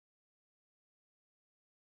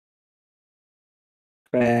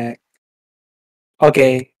 Crack.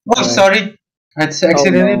 Okay. Oh, sorry. I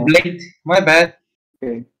accidentally blinked. My bad.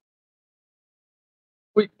 Okay.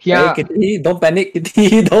 喂，聽 Kitty, don't panic.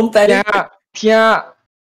 Kitty, don't panic. 聽，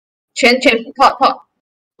全 pot.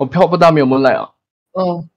 我飘不到沒有門來啊。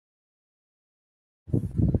 Oh.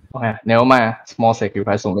 Okay, never mind. Small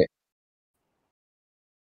sacrifice only.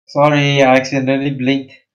 Sorry, I accidentally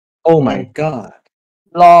blinked. Oh my god.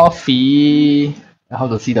 Luffy. How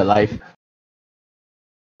to see the life?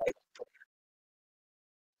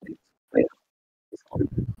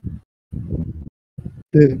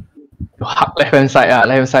 You hug left hand side. Left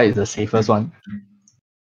hand side is the safest one.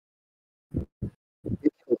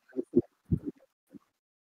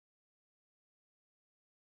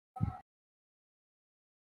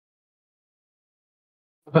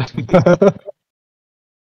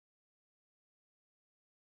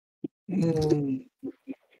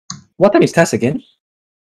 What time is test again?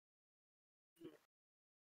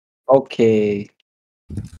 Okay.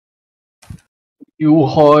 You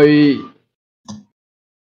hoi.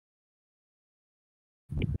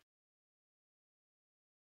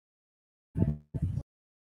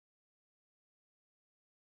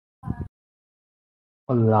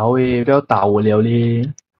 Walao eh, 不要打我了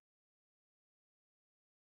嘞。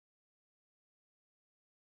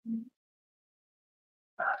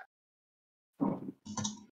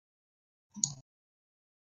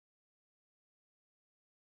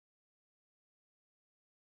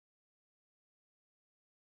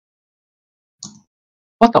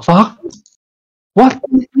What the fuck? What?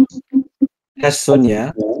 Test soon,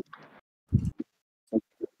 yeah.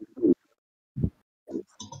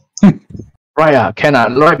 Right can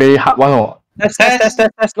right very hard one oh.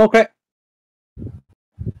 Test, no crack.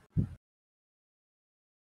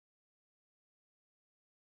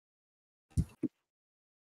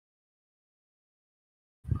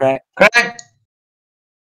 Crack. Crack.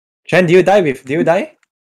 Chen, do you die?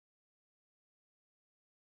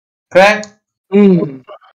 Crack.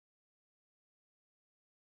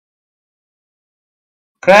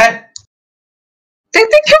 Crack.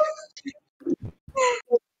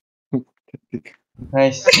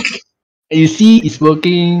 Nice. You see, it's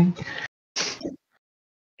working.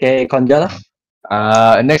 Okay, conjure lah.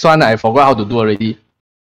 Next one I forgot how to do already.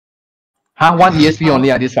 Huh? One ESP only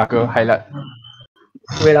this fucker highlight.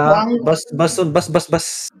 Wait bus.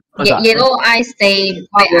 Yellow eye stay,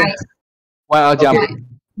 white eye. White eye jump.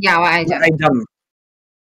 Yeah, white eye jump.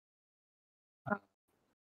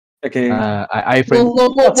 Okay. I frame.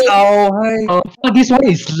 Go. This one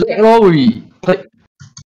is lag lor, like,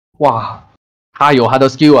 wow. 他有他的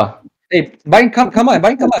skill 啊。Hey, Bind, come on,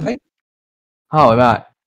 Bind. How am I?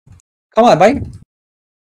 Come on, Bind.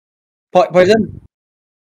 Poison.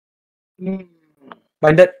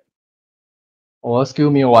 Binded. 我 skill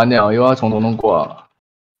没有完了，又要从头弄过啊。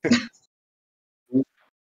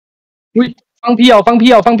喂，放屁哦！不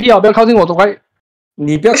要靠近我，走开！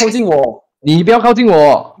你不要靠近我！你不要靠近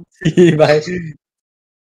我！一百。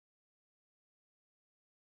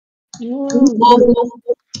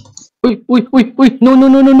喂 ！No!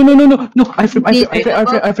 I frame!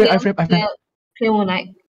 Clear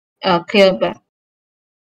moonlight. Clear back.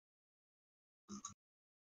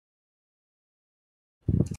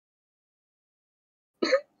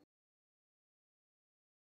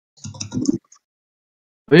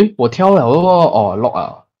 Ê, 我挑了哦，lock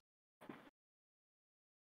啊。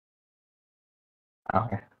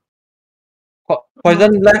Okay.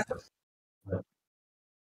 Poison left.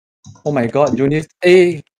 Oh my god, Junior.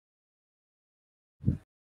 Hey.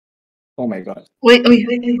 Oh my god. Wait.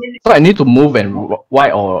 So I need to move and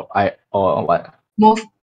white or what? Move.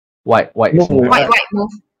 White. White, move.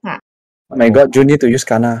 Oh my god, Junior to use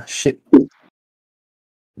Kana. Shit.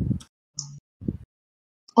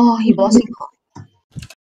 Oh, he was in.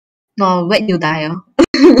 No, wait, you die.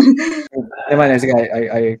 Never mind,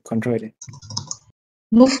 I control it.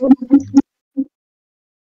 Move.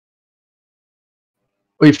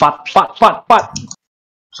 Wait, fat.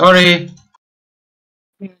 Sorry.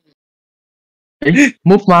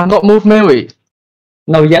 Move man, not move man, wait.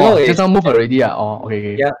 No, yellow is. Just now move already, Oh,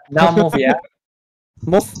 okay. Yeah, now move, yeah.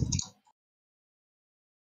 Move.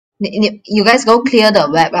 You guys go clear the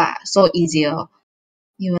web, so easier.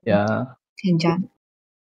 You can jump.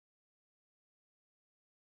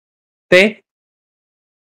 Stay.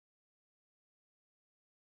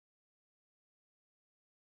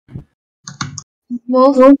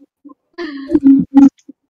 Move.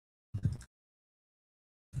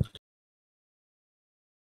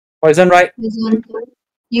 Poison right. Poison.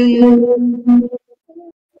 You.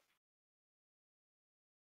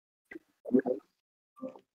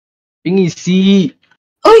 Ini si.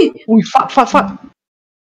 Oi, fat.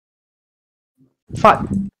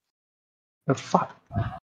 The fuck.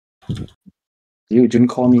 You didn't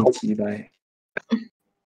call me T-Bye.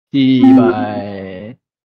 T-Bye.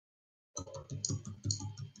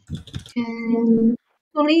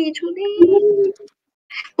 Truly.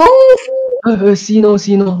 Move. See no.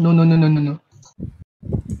 No.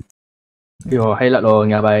 Yo, hay lật rồi,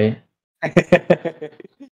 nhà bay.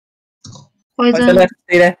 Poison. Left,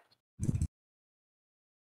 stay there.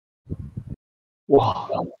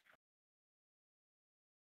 Wow.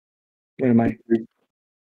 Where am I?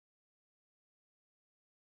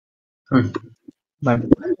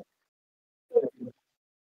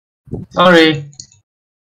 Sorry.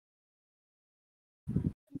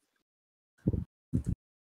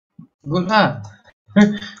 Good lah.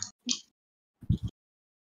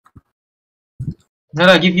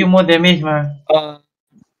 Nah, give you more damage, man.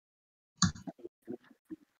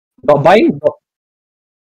 Got bind?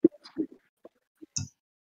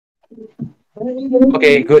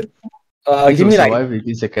 Okay, good. Give me like.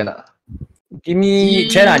 15 seconds. Give me.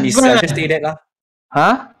 Chen, you just stay there lah.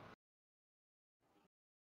 哈？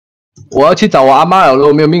我要去找我阿妈了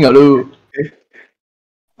咯，没有命了咯。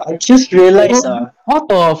I just realized What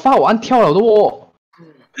the fuck？我按跳了都。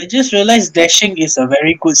I just realized dashing is a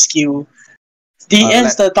very good skill.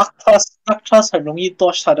 DNs 的 Dark Trust 很容易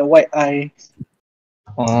dodge 他的 White Eye.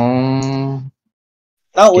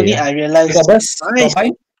 Now only I realized. Nice.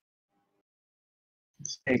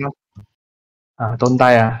 There you go. Don't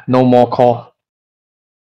die. No more call.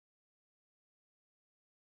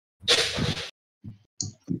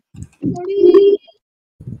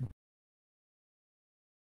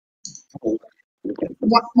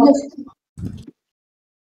 What move?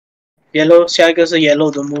 Yellow， 下一个是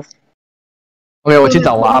Yellow 的 move。OK， 我去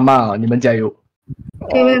找我阿妈，你们加油。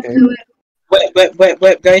Okay.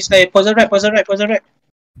 Wait, guys. Hey, pause it right.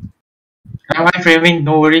 I'm framing,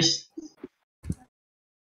 no worries.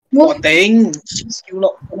 Ủa tiếng skill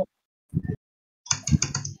lộ.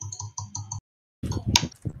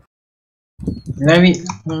 Let me.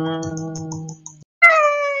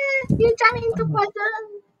 You jump into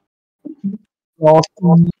poison.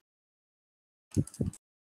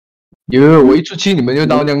哟，我一出去你们就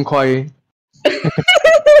到那样快。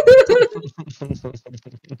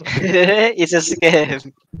It's a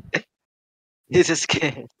scam. It's a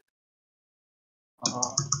scam.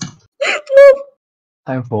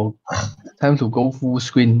 Time to go full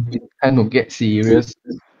screen. Time to get serious.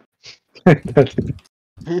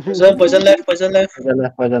 Poison left. Poison left.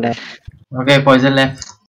 Okay, poison left.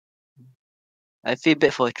 I feel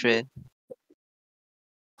bad for Trent.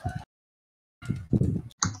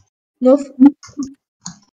 Move.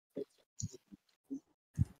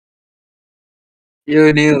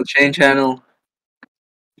 You Neil, change channel.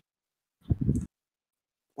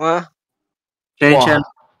 What? Change channel.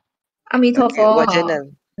 Amitofo. What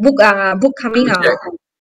channel? Book coming out.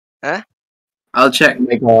 Huh? I'll check. Oh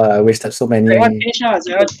my god, I wasted so many. Change ah.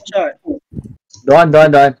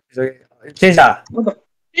 Don't. It's okay. Change ah.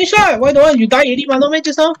 Change ah. Why don't you die already? No man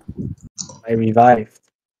just now. I revived.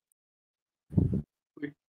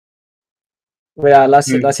 Wait, last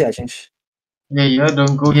hit I change. Yeah, you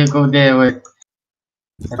don't go here, go there. Wait.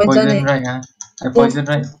 I poison right, huh? I poison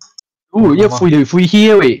right. Ooh, you free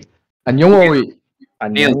here, wait. 안녕, wait.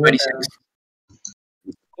 Neil 26.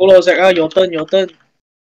 Go, Zach, your turn.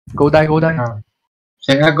 Go die.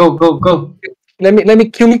 Zach, go. Let me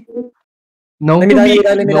kill me. No. Let me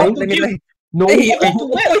die. No. Hey,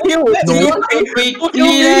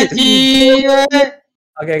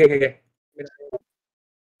 Okay.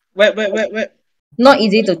 Wait. Not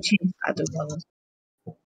easy to change, to be honest.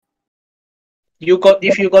 If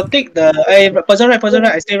you got take the poison right.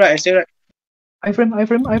 I stay right. I frame.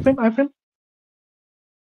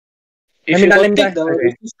 If you got take the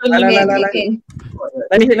Okay.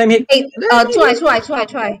 Let me hit. Hey,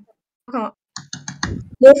 try. Come on.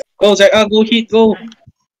 Go, Zach, go hit, go.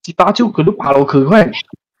 几把就可都爬楼可快。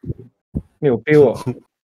没有 build 哦。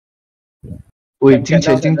喂，金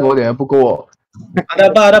钱进多点不够哦。Ada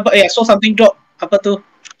apa? Eh, I saw something drop. Apa tu?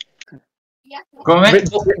 Go, man. Red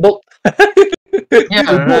bolt. Yeah,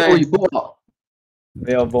 有 bolt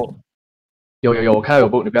没有 bolt。有，我看到有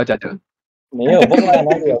bolt，你不要讲。没有 bolt 哪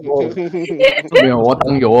里有 bolt？ 没有，我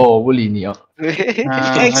当有哦，我不理你哦。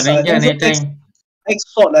I didn't get anything.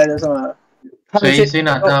 Export 来的是吗？谁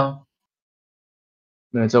拿到？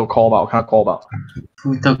没有，只有 call 吧，我看到 call 吧。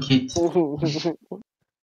Photo kit.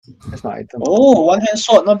 That's not item. Oh, one hand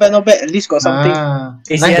sword, not bad. At least got something.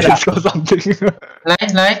 ACS got something.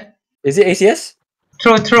 Like. Is it ACS?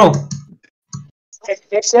 Throw.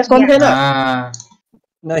 ACS one hand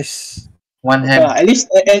Nice. One hand. At least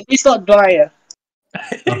not dry.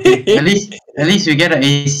 Okay. At least we get an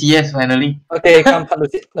ACS finally. Okay, come,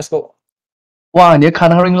 let's go. 哇，你看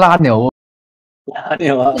他 ring 烂了哦。烂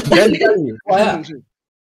了啊！哇呀！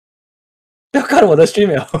不要看我的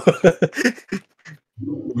stream 了。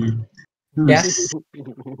Yes.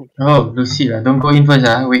 Oh, Lucy lah. Don't go in first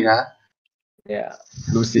ah. Wait ah. Yeah.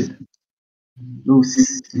 Lucy.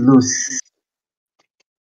 Loose.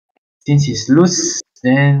 Since it's loose,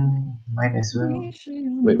 then might as well.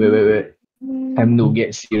 Wait. Time to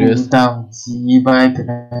get serious. Cool down. Cibai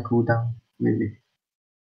kena cool down. Wait.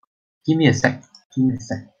 Give me a sec.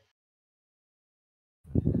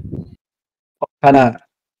 Kana.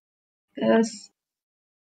 Yes.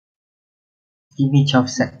 Give me 12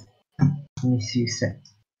 sec. Give me 6 sec.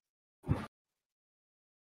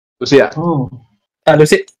 Lucy 啊。Oh.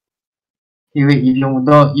 Lucy. Hey, wait,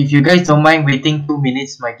 if you guys don't mind waiting 2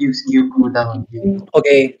 minutes, my guild skill cool down.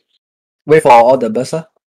 Okay. Wait for all the bursts.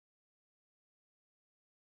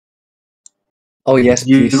 Oh yes,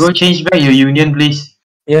 you please. Go change back your union, please.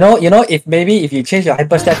 You know, if you change your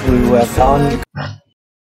hyperstep, we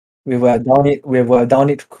will down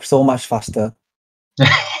it so much faster.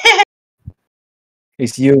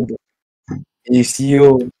 It's you.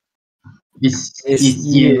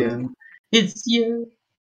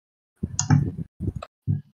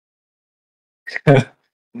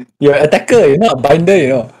 You're an attacker, you're not a binder, you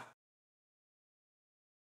know.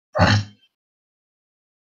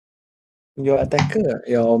 You're an attacker,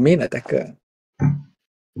 your main attacker.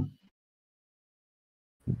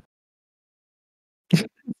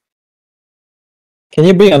 Can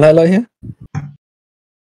you bring a Nightlord here?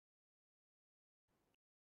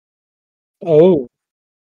 Oh.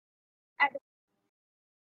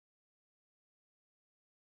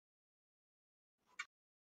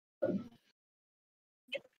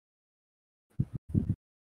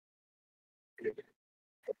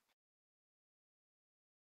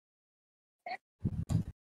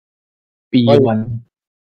 B1.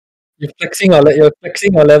 You're flexing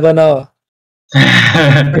your level now.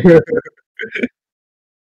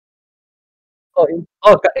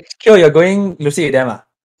 Q, you're going Lucy with them, ah?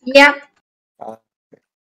 Yep.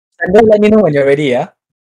 Sandra, let me know when you're ready, yeah?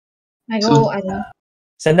 I go.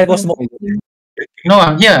 Sandra, go smoke. No,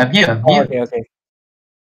 I'm here. I'm here. I'm here. Okay.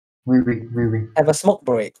 Wait. Have a smoke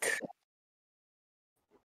break.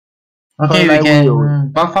 Okay, we can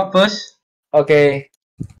buff up first. Okay.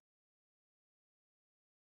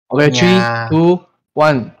 Okay, 3, 2,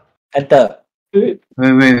 1. Enter. Wait.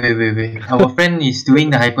 Our friend is doing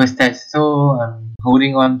the hyper stats, so I'm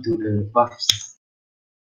holding on to the buffs.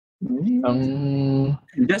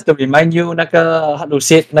 Just to remind you, 那个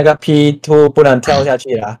Lucid 那个 P2 不能跳下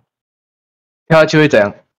去啦。跳下去会怎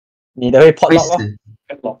样？你的会 pot 会 lock 死。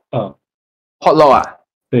咯。hot lock 啊？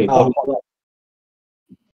对，hot lock。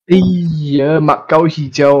哎呀，麥狗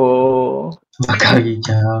魚膠哦！麥狗魚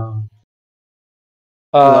膠。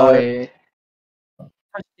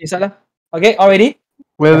你set啦。Okay, all ready?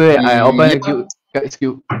 Wait, I open the queue. Guys,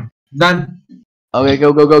 queue. Done. Okay,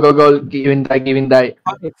 go. Give him die.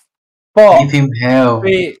 4, Give him hell.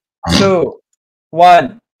 3, 2,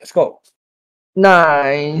 1, let's go.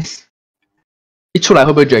 Nice. 一出来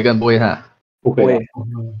会不会 dragon 不会哈？不会。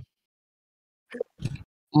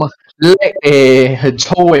妈 lag 很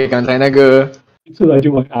臭刚才那个一出来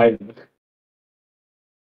就蛮挨了。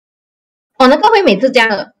哦，那个会每次这样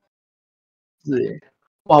的。是。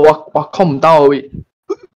哇，我控唔到喂。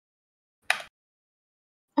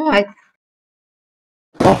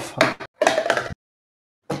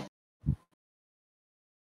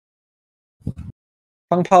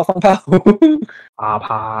放炮！阿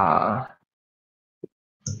怕！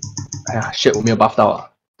哎呀 ，shit， 我没有 buff 到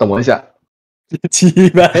啊，等我一下。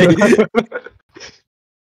700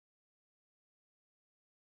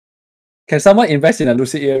 Can someone invest in a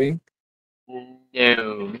lucid earring?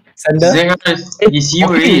 No. Sender? Is you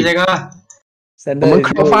ready, Zega? Sender 我们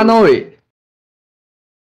crowdfund 喂。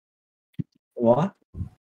什么？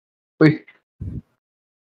喂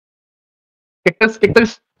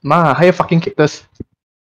 ，cactus， 妈，还有 fucking cactus。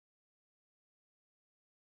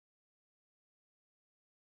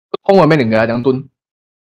空外面2個2噸。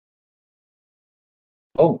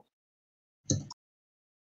哦。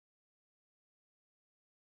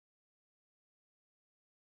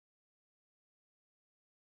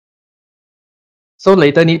So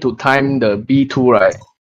later need to time the B2 right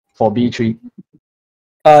for B3.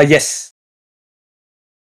 Yes.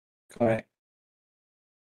 Correct.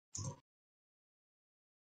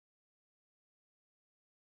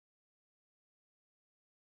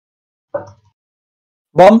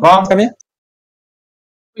 Bomb, come here.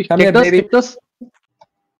 Come here, baby. Cactus.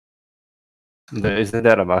 Isn't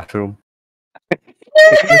that a mushroom?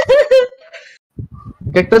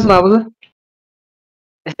 Cactus 吗？不是。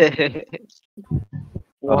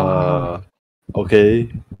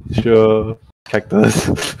Okay, sure.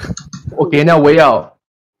 Cactus. Okay, now 我要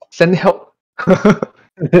send help.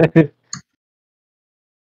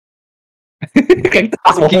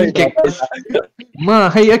 Cactus. 妈，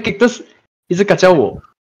还有 cactus 一直嘎叫我。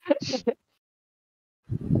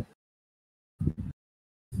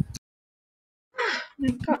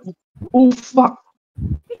Oh fuck！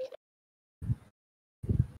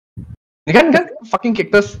 你看 ，fucking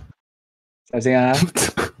cactus。小心啊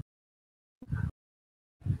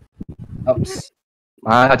 ！Oops！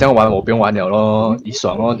 啊，他这样玩我不用玩了咯，你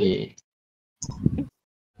爽哦你。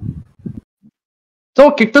这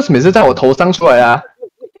cactus 每次在我头上出来啊，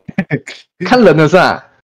看人的是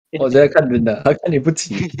吧？我觉得看人的，他看你不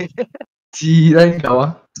急，急那搞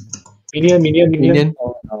啊！明年。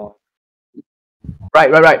哦。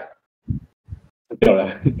Right。掉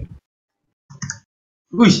了。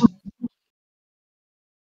喂！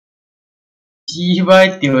鸡巴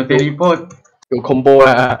掉 teleport， 有 combo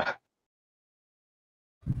啊！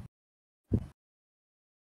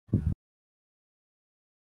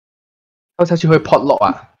跳下去会 pot lock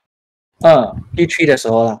啊？P3 的时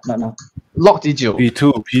候啦，慢慢 lock 几久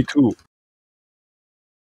 ？P2。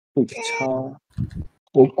超，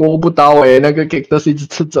我过不到那个 cactus 一直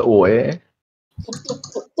吃着我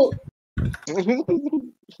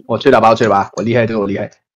我去了吧，我厉害，我厉害。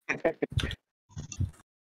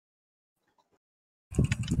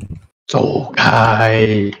走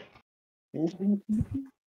开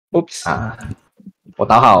 ！Oops！ 啊！我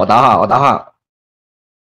打好。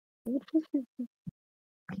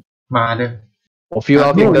妈的！我 feel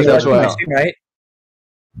到 cactus 要出来了。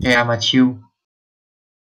哎呀，妈秋！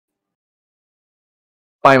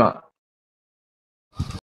拜嘛。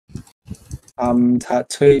他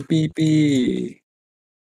吹 BB。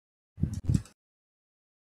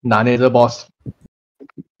难的这 boss。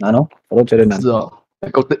难哦，我都觉得难。是哦，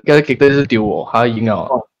个 character 是丢我，他赢了。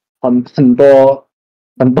哦，很多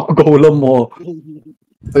golem哦。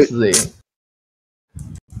是诶。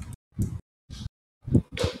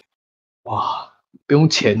哇，不用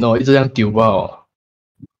钱哦，一直这样丢吧哦。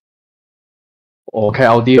我开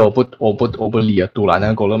奥迪，我不理啊，堵拦那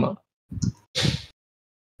个 golem 嘛。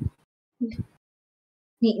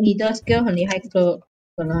你的 skill 很厉害，这个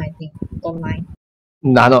可能 I think online。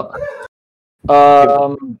难哦。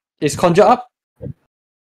Is conjure up?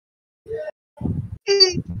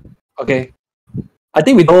 Okay. I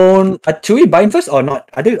think we don't. Should we bind first or not?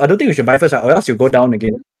 I don't think we should bind first, or else you go down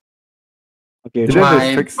again. Okay.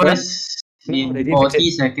 My first in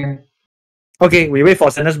 40 seconds. Okay, we wait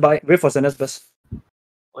for Senna's bind. Wait for Senna's first.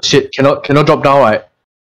 Oh, shit, cannot drop down right?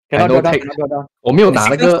 Cannot drop down. 我没有拿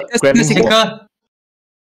那个 grabbing hook。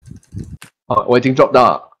哦，我已经 drop down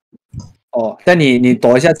了。哦，但你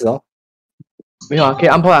躲一下子哦。没有啊，可以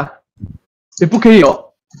按破啊。你不可以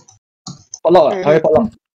哦。破落了，还会破落。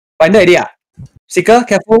Bind ready 啊 ？Seeker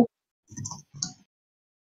careful。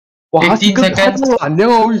哇 ，15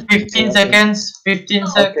 seconds。15 seconds。15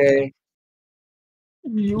 seconds。Okay。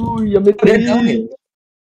哟，有没得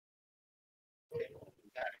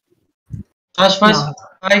？Touch first.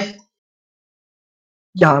 5。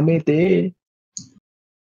やめて。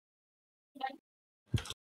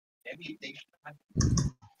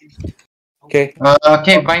Okay.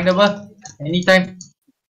 Okay, bindable. Anytime.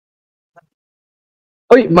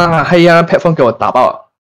 哎妈，係啊 ，platform 給我打爆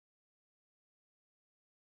啊！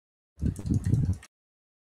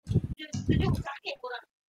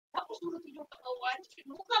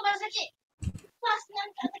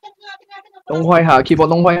弄壞下 keyboard，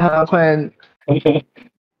 弄壞下，快點！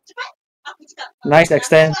 Nice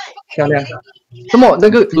extend， 漂亮。怎麼那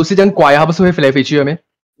個盧西這樣乖啊？他不是會飛來飛去的咩？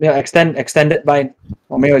沒有 extended bind，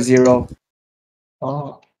 我沒有 zero。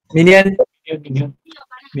哦 ，minion，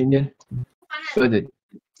 對對。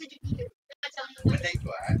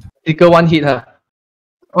一個 one hit 哈。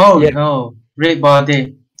Oh no, red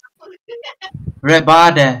body. Red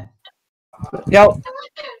body. 要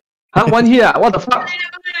啊 one hit 啊 ？What the fuck？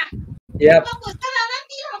 Yep。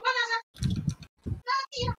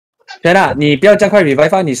天啊，你不要这样快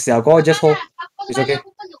revive 啊！你死了过后 just hold，it's okay。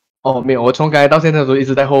哦，没有，我从刚才到现在都一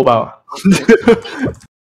直在 hold 吧。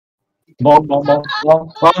bomb。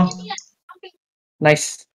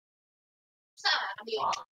Nice。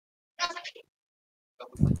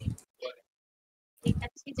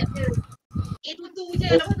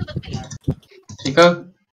一个。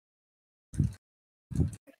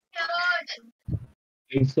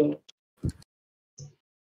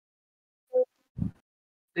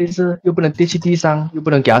这次又不能跌去地上，又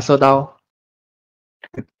不能给他射到。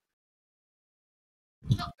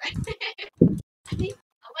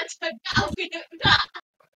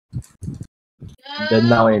人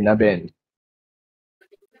闹诶那边。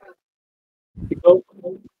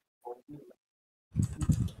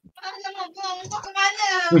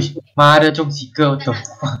喂，妈的，中几个都。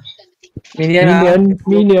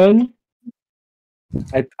Minion。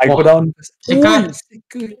I go down。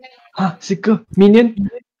是个 Minion。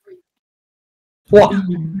哇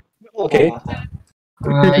 ，OK。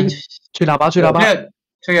吹喇叭，吹喇叭。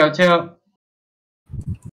吹了。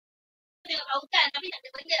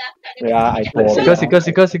對啊 ，I go。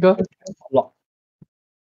是個。落。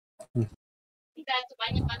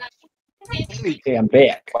Okay, I'm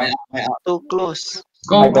back. Too close.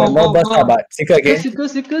 Go. But secret again.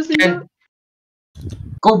 Secret.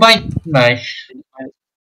 Go bind. Nice.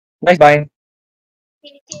 Nice bind.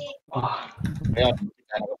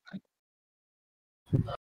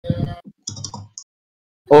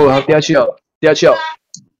 哦，掉去了。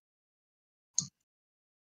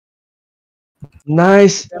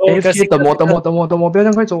Nice。等我，不要这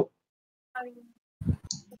样快走。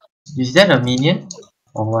Is that a minion?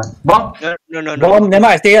 Or what? Bomb? No. Bomb, never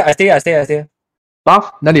mind, I stay.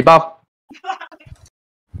 Buff? 哪里 buff?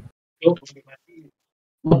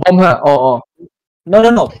 Bomb 哈，哦。No.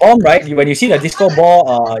 Bomb, right? When you see the disco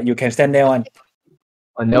ball, you can stand there one.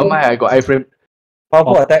 Oh, never mind, I got iframe.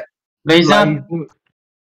 Powerful attack. Laser.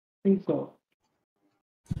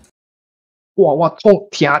 哇，痛，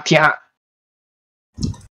疼。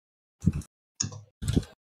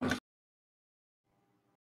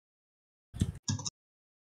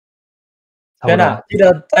天啊，记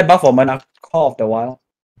得再 buff 我们啊 ，Call of the Wild。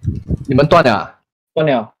你们断了？断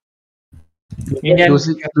了。明天不，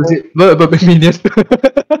明天。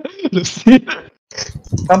露西。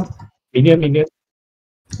明天。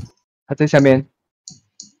他在下面。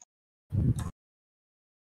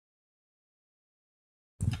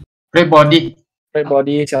Red body. Red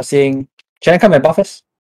body 小心。Can I come and buff us？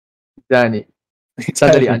 在你在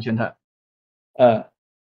这里安全塔。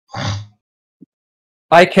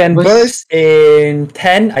I can burst in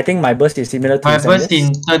 10. I think my burst is similar to My burst Xander's.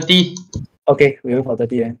 in 30. Okay, we wait for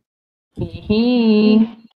 30 then.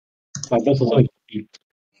 My burst also.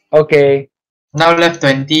 Okay. Now left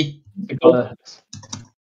 20.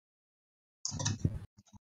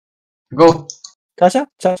 Go.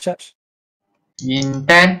 Charge. In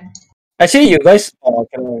 10. Actually, you guys. Oh,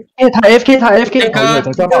 okay. 他 AFK， 他 AFK。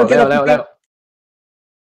来。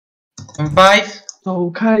In 5.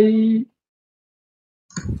 走开。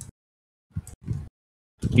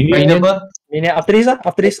Minion after this.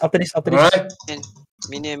 Alright.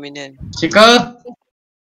 Minion. Seeker.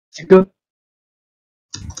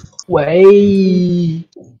喂。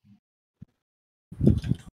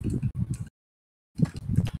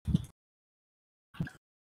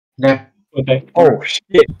Left. Okay. Oh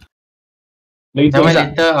shit. Later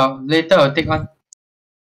I'll take one.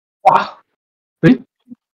 Wow.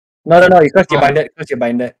 No, because you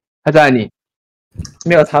binded. 他在你。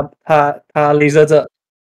没有他 laser 这。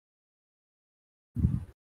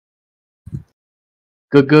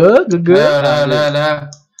哥哥。来。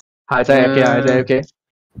还在 AFK。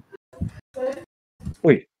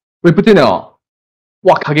喂，不见了哦。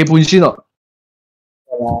哇，卡给本身了。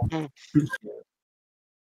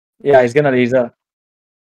Yeah, he's gonna laser.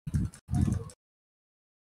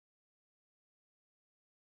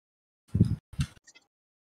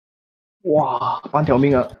 哇，半条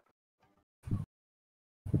命啊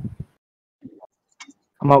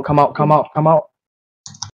 ！Come out!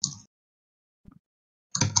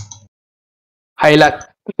 Highlight.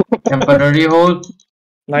 Temporary hold.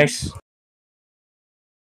 Nice.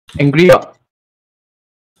 Angry 啊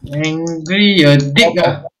 ！Angry 啊 ，dick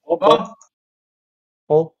啊！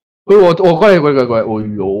哦，我过来，哎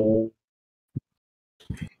呦！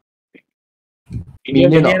明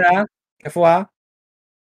天啊 ，careful 啊！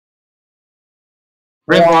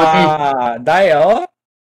 哇 ，die 哦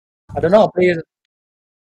 ！I don't know, please.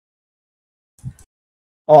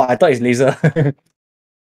 Oh, I thought it's laser.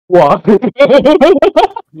 哇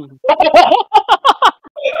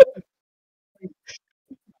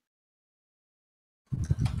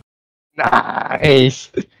！Nice，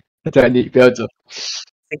 对，你不要走。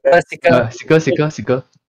死哥，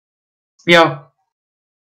不要。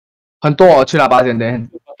很多哦，吹喇叭先等。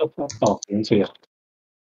哦，不用吹啊。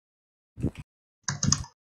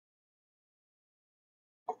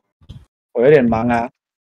我有点忙啊，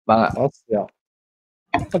好死哦。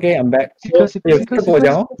Okay, I'm back. 有跟我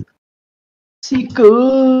讲哦。西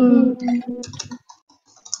哥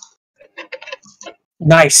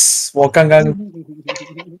 ，Nice！ 我刚刚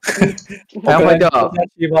还要坏掉了，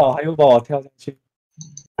还又把我跳上去，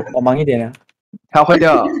我忙一点啊，还要坏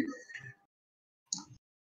掉了。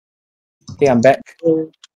Okay, I'm back.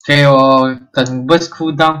 Okay, 我等 burst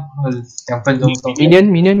cool down 2分钟。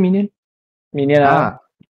明年啊！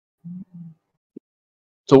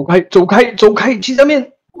走开，去上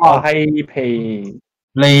面。哇，嗨呸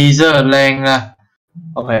 ！Laser 靚啊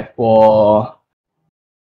 ！OK， 我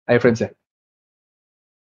iFriends。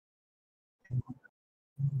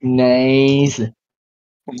Nice。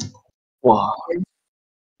哇！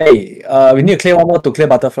 Hey, we need to clear one more to clear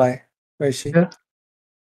butterfly. Where is she?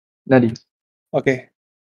 那里。OK。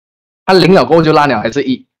他0了过后就烂了，还是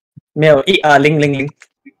1？没有0。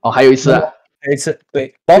哦，还有一次啊。还有一次，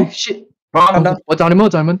对。Bomb shit！ 我找你们。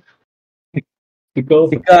一个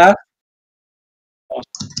啊！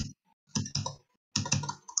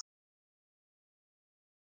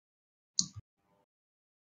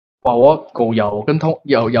哇！我狗咬跟痛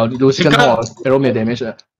咬都是跟痛啊 ，arrow 沒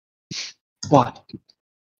damage。哇！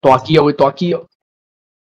大機哦！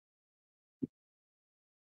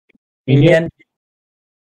明天。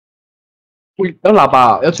喂，要喇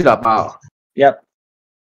叭，要吹喇叭。Yep.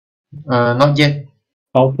 Not yet.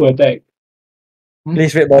 Powerful attack.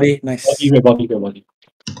 Please red body, nice. Red body.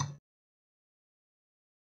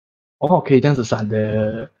 哦，可以这样子闪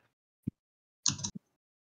的。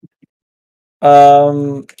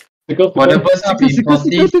我的 burst up in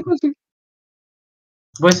 40.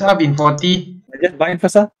 Burst up in 40. Just bind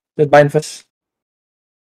first, ah. Just bind first.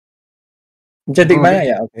 Just dig bind,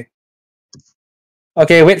 yeah, okay.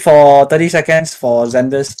 Okay, wait for 30 seconds for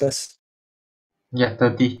Xander's first. Yeah,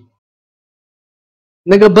 30.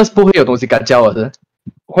 那个 burst 不会有东西干焦的。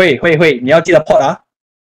会，你要记得 pot 啊。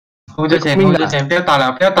hold 着先，不要打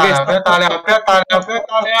了，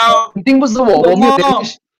一定不是我没有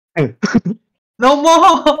damage。No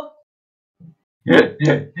more 。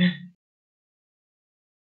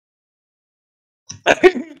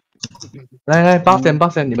来，8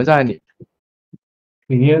 sen，你们在哪里？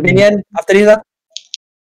 Minion after this 啊。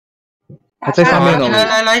还在上面哦。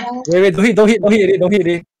来， Wait, don't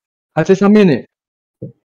hit. 还在上面呢。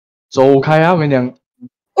走开啊，我们俩。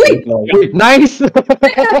喂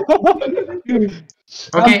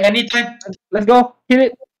 ，nice。Okay, anytime. Let's go. Hit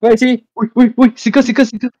it. Where is he? 喂，C 哥。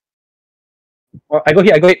I go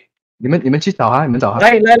hit. 你们去找他，你们找他。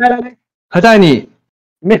来，还在你。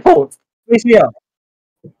没有，没事啊。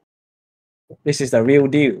This is the real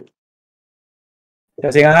deal. 小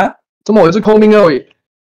心啊！怎么我是空命啊？喂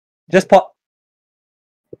 ，just pop。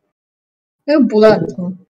那个补了很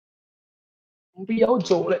痛。不要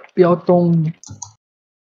走了，不要动。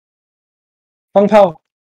放炮。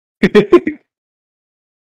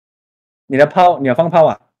你的放炮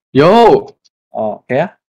啊？有。哦，可以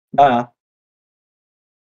啊，当然啊。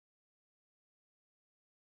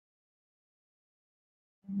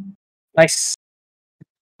Nice.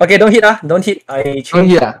 Okay, don't hit. Don't hit. Don't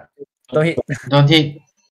hit. Don't hit.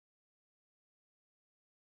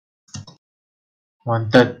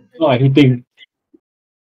 Wanted. Not hitting.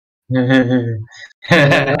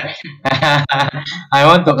 I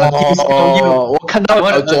want to accuse you. 我看到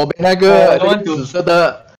了左边那个紫色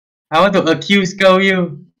的。I want to accuse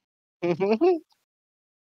you.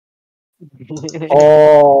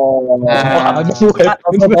 哦，don't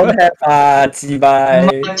have 啊，鸡掰。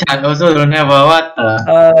Chat also don't have what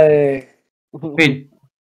the? Wait,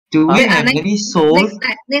 do we have any soul?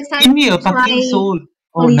 Next time, Give me a fucking soul.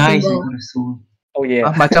 Oh, nice, I symbol. got a soul. Oh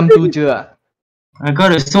yeah. Macam tu je ah. I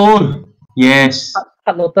got a soul. Yes.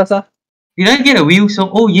 Hard Lotus 啊。Did I get a wheel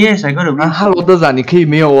soul? Oh yes, I got a wheel. 哈罗德长，你可以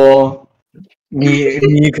没有哦。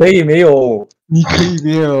你可以没有，你可以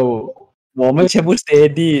没有。我们全部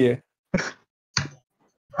steady。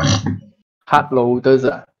Hello，德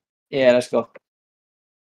长。Yeah, let's go.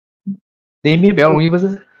 Damien 比较容易不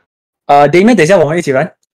是？Damien 等一下我们一起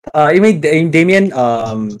玩。因为 Damien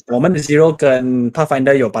我们的 Zero 跟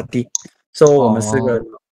Pathfinder 有 party， so 我们4个人。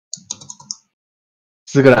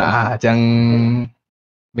4个人啊，这样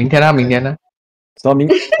明天啊，什么明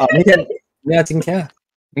天？没有今天啊。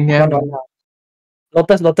明天。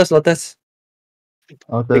Lotus.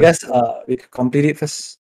 Because we complete it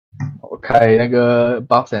first. 我开那个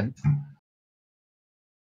box and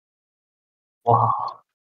哇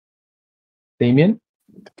 ，Damien，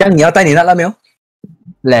 这样你要带你那没有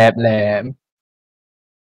 ？Lab，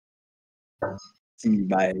几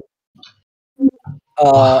百。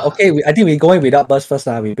Okay, I think we going without burst first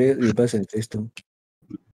啊 ，we burst in phase 2。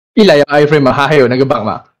一来有 iframe 嘛，它还有那个 bug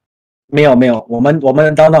嘛？没有，我们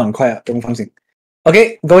down 到很快啊，不用放心。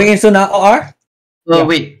Okay, going in soon 啊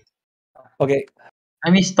 ，OR。Wait. Okay.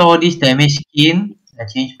 Let me store this damage skin. I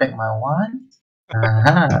change back my one.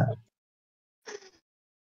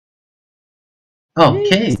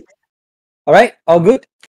 Okay. All right. All good.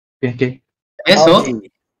 Okay. Yes, so.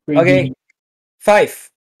 Okay.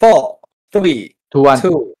 5, 4, 3, 2, 1.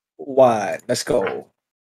 2, 1. Let's go.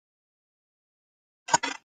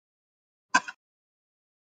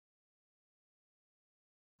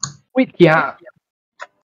 Wait 呀！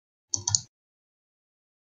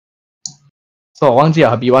我忘记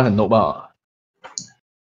了 B1 很 noob 啊。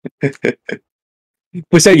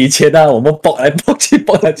不像以前啊，我们搏来搏去，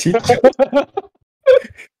搏来去。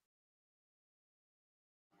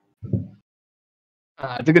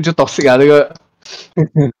啊，这个就 toxic 啊，这个。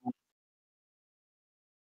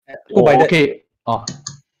OK 哦。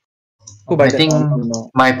I think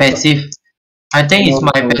my passive. I think it's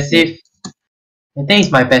my passive. I think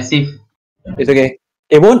it's my passive. It's okay.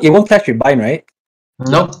 It won't clash with bind, right?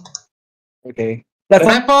 Nope. Okay. Bye.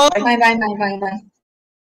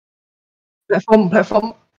 Platform.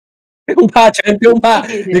 不用怕，全不用怕，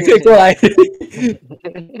你可以过来。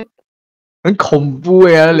很恐怖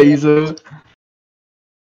呀，雷蛇。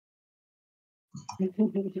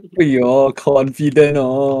哎呦 ，confident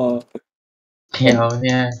哦。漂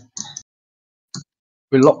亮。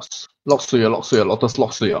被 lock 碎了，Lotus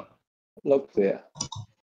lock 碎了。lock 碎啊！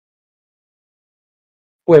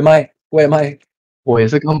喂麦，我也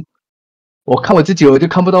是看，我看我自己我就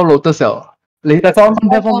看不到 Lotus 了。platform.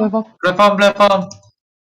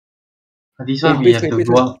 This one we have to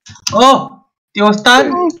do. Oh, it was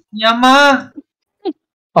done. Yama.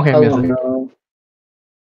 Okay,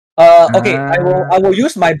 okay. I will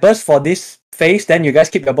use my burst for this phase. Then you guys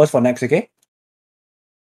keep your burst for next. Okay.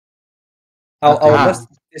 I'll burst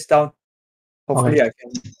this down. Hopefully I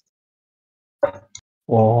can.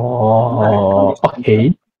 Oh,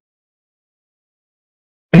 okay.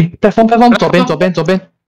 哎，platform，左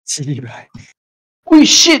边。7百。喂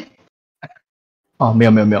shit！ 哦，没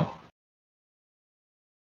有。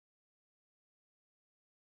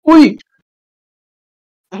喂！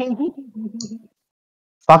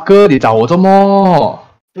发哥，你找我做么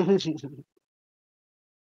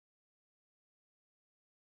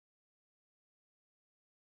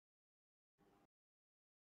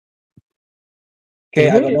？Okay,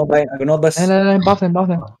 I got no buy. I got no bus. 来，buff 先，buff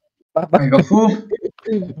先。 I got full.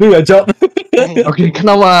 Do your job. OK， 看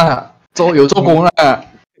到吗？有做工了。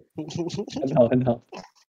很好。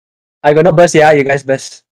I got no bus, yeah. You guys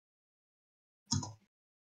bus.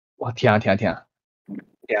 哇，天啊！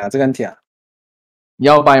这个很甜。你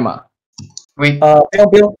要掰吗？喂，不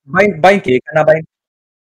用，buy 给看他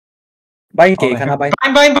buy 给看他 buy。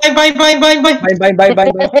拜。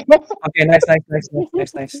 Okay,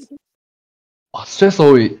 nice. 哇，衰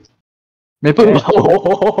手尾，没办法。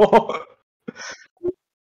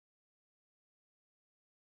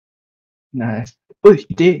Nice， 喂，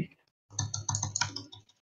爹。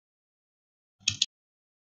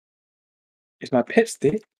Is my pet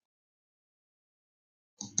dead?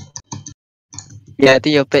 Yeah, I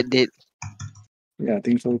think your pet dead. Yeah, I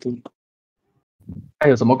think so too. 还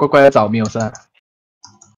有什么怪怪的找没有是吧？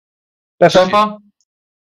双方。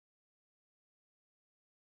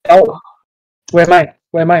Where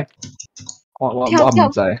am I? 我唔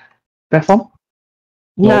知。Platform。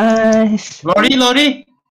Nice。Lorry。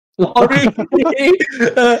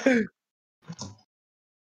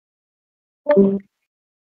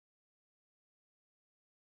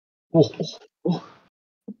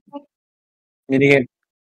你看，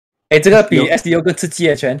哎，这个比 SDO 更刺激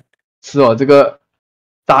啊，全。是哦，这个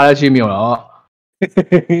炸下去没有了哦。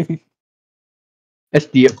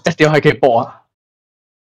SDO 还可以爆啊。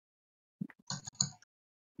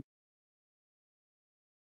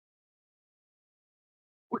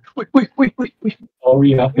喂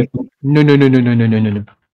 ！Lorry 啊 ！No！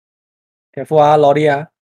 Careful 啊，Lorry 啊！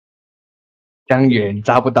这样远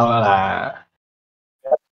炸不到了啦。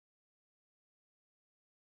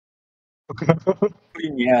推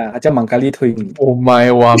你啊，叫芒咖喱推你。Oh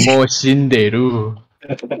my， 哇，莫信得路。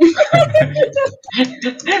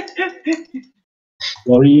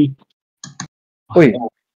Lorry， 喂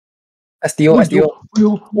 ，SDO。哎呦，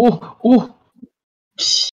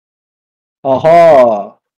哦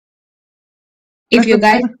吼。If you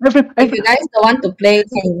guys don't want to play,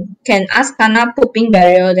 can ask Kana put ping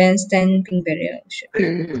barrier, then stand ping barrier.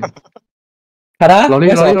 Kana，老李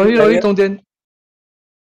中间。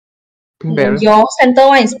Ping barrier. Your center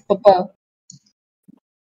one is purple.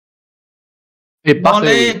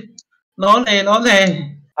 攞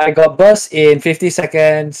嚟。I got burst in 50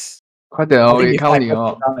 seconds. 快點啊！我要靠你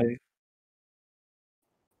哦。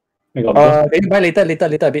Maybe buy later a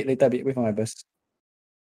bit. Wait for my burst.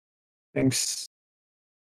 Thanks.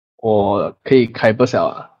 我可以开不少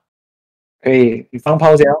啊。可以，你放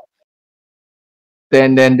炮先。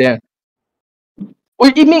等。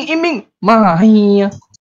喂，一命，妈呀！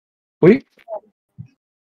喂。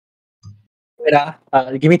Wait 啊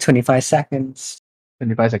，give me 25 seconds.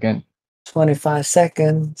 25 seconds. 25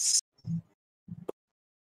 seconds.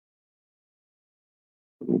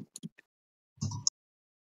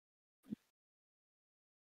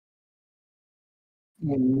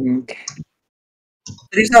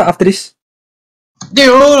 After this.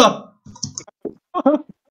 屌啦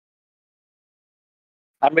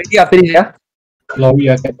I'm ready after this, yeah? Lorry,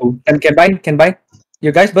 can buy.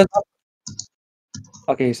 You guys burst up.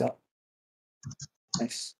 Okay, so.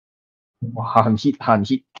 Nice. 哇，很 hit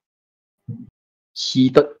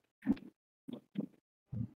的。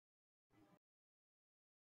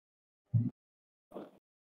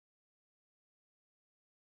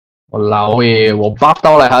我老诶，我 buff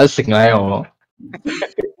到来还是醒来哦。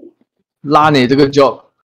烂你这个 job，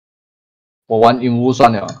 我玩鹦鹉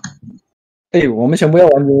算了。哎，我们全部要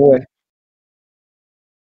玩鹦鹉哎。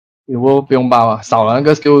鹦鹉不用 buff 啊，少了那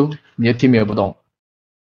个 skill， 你的 team 也不动。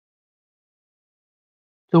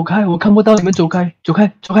走开，我看不到你们，走开。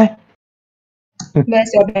Where's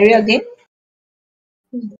your barrier again?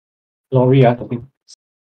 Lorry 啊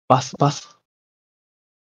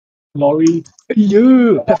 ，bus。Lorry， 哎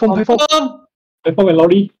呦 ，platform 嘅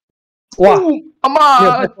Lorry， 哇，阿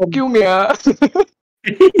媽，救命啊！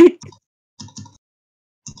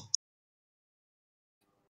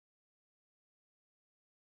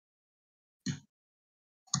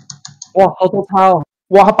哇，好多叉哦！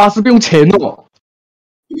哇，巴士不用钱哦！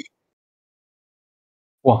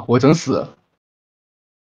哇，我真死了！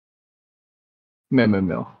没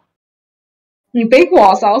有。你被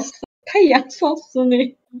火烧死，太阳烧死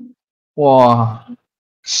你！哇，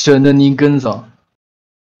神的你跟着。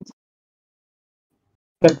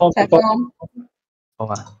好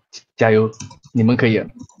吧，加油，你们可以了。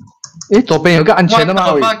诶，左边有个安全的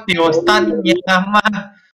吗？给我3年啊妈！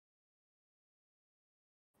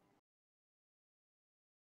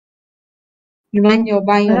 You mind you're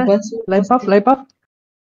buying your burst? 来 buff 来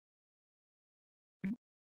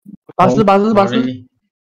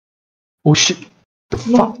buff。80。Oh shit! The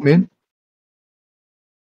fuck man！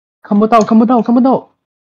 看不到。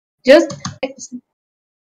Just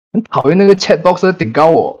很讨厌那个 chat box 在顶高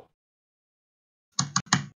我。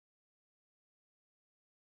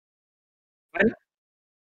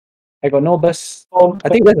I got no burst. I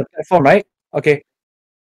think that's the platform, right? Okay.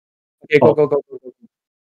 Okay, go.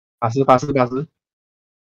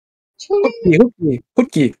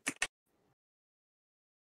 80。Hooky.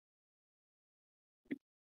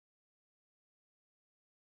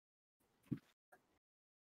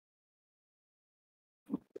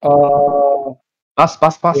 pass。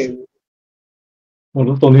我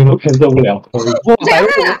的东西都偏受不了。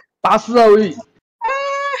哇塞，80而已。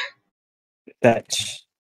Thatch.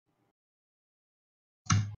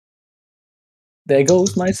 There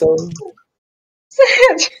goes my soul.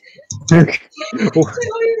 Thatch. Thatch.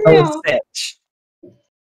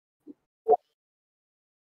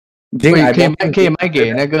 可以卖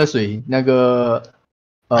给那个谁？那个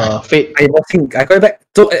Fate。I call back.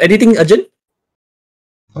 So anything urgent?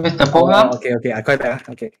 Where's the program? Okay. I call back.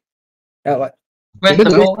 Okay. What? Where's the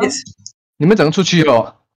program? 你们怎么出去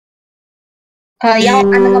哦？要按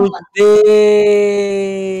那个门。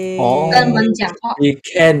跟门讲话。We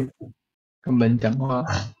can. 跟门讲话。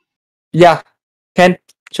Yeah. Can.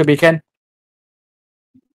 Should be can.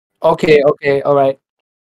 Okay. All right.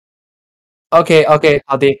 Okay.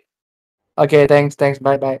 好的。Okay. Thanks.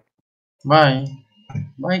 Bye. Bye.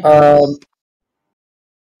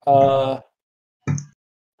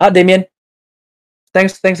 Damien.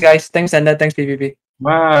 Thanks guys. Thanks Sander. Thanks PPP.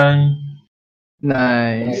 Bye.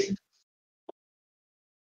 Nice.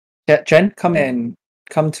 Chen, come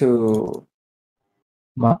to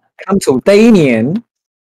Damien.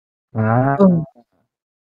 啊？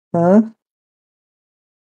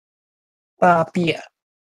大便。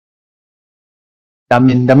单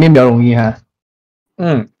面比较容易哈。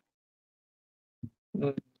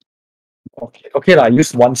Okay 啦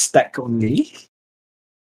use one stack only.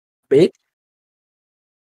 Wait.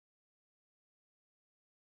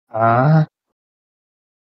 啊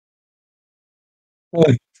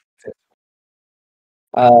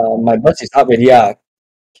？My burst is up already.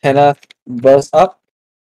 Can I burst up?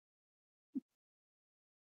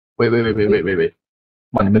 Wait.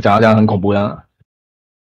 哇，你们讲到这样很恐怖的。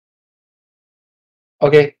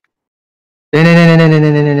Okay. 对。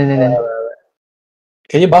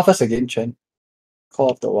Can you buff us again, Chen?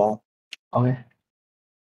 Call off the wall. Okay.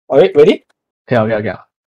 Alright, ready? 可以。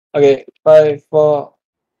Okay, 5, 4.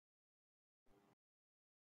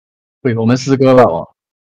 喂，我们4个吧哦。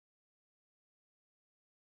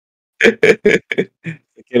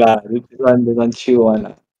Okay 啦，这段chill完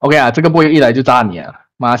了。OK 啊，这个不会一来就炸你啊！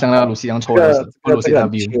妈像那个鲁西一样抽的是，不鲁西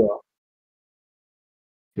W。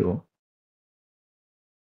有。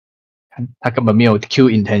看他根本没有 Q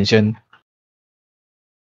intention。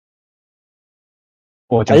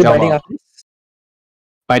我讲叫吗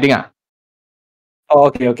？Binding 啊。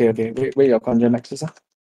Okay. Wait your conjure maxes 啊。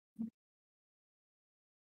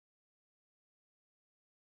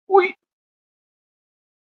喂。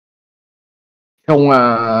用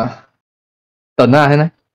啊，等啊，现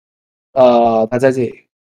在。他在这里。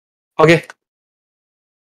OK。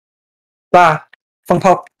爸，放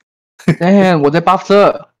炮。我在 buff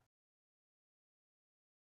这。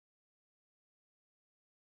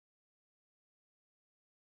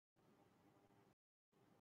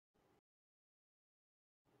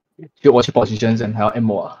就我去保持先生，还要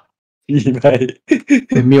M 我啊。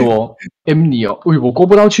没有哦 ，M 你哦，喂，我过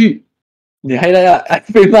不到去。你还在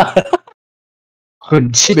iFrame 吗？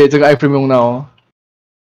很气别这个 iFrame 用到哦。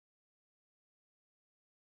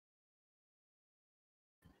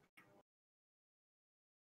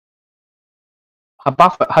他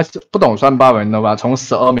buff 还是不懂算 buff 的吧？从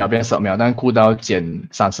12秒变12秒，但酷刀减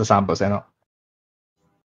33% 哦。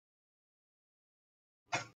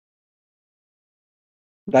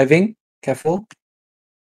Diving, careful.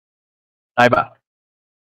 来吧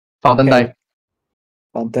，Fountain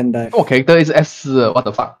Dive。Fountain Dive。我 character 一直 F4 ，what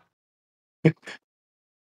the fuck？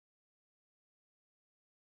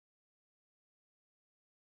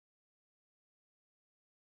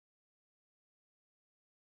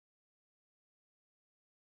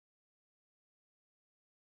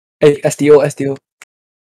 SDO。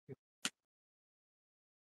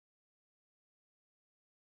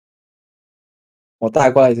我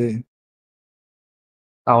带过来这里。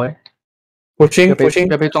好诶。pushing，不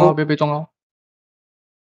要被撞哦。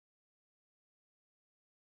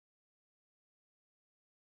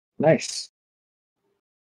Nice。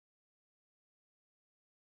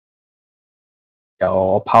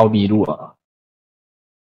要抛迷路啊！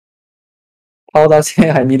抛到现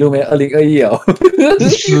在还迷路没？2021哦，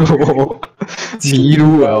是哦，迷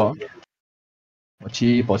路了哦。我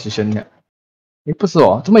去 position 了。诶，不是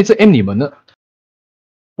哦，怎么一直 M 你们呢？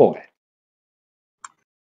不，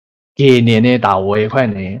给年呢打我一块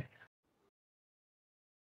呢。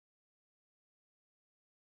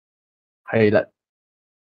係啦。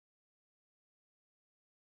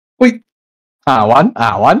喂，玩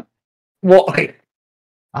我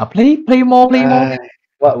play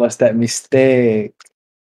more。What was that mistake？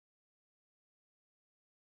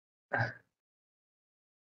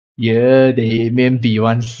耶，对面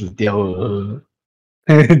B1 死掉了。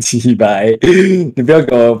鸡白，你不要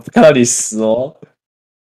给我看到你死哦！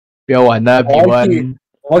不要玩那 B1。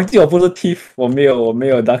我忘记我不是 Thief，我没有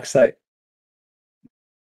Dark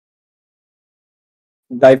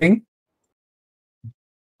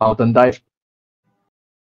Side。Diving。Mountain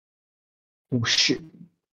dive。Oh shit！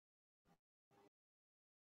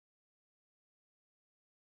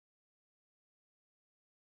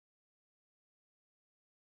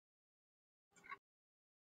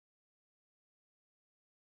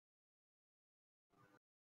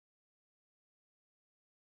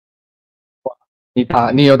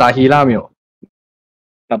你有打希腊没有？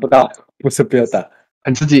打不到，不是不要打，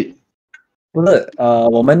很刺激。不是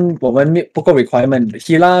我们不够 requirement，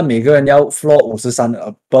希腊每个人要 floor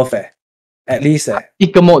 53 above at least 一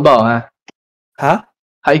个 mod 吧啊？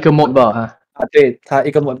他一个 mod 吧啊？对，他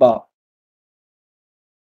一个 mod 吧。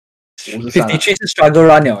53是 struggle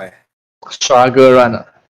run 了struggle run 啊。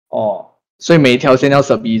哦，所以每一条线要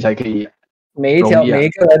11才可以。每一个人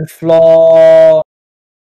floor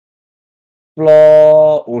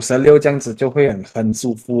 56这样子就会很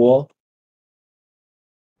舒服哦。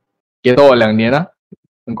给多我2年啊，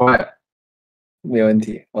很快。没问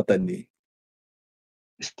题，我等你。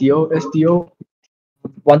SDO。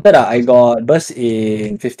Wanted I got burst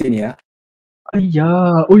in 15 yeah. 哎呀，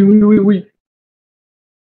喂。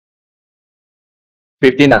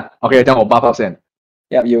15啊 ，OK， 这样我8%。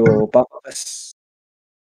Yeah, you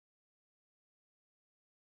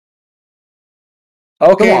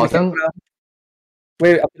 8%。OK， 好像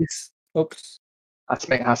Wait, please. Oops.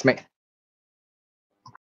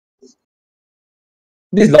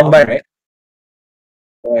 Smack。This is long by, right?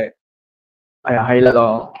 对。哎呀，黑了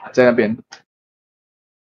咯，在那边。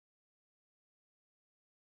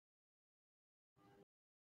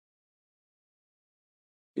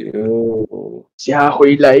下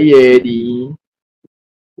回来耶你。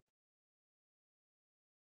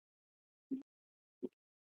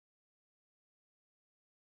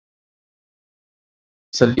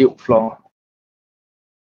16 floor。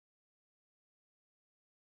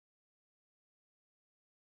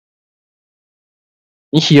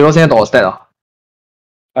你 hero 现在多少 stat 啊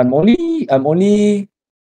I'm only 33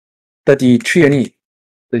 only.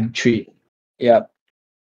 33。Yeah.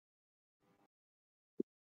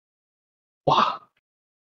 哇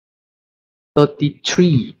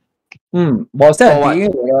 ，33。我现在因为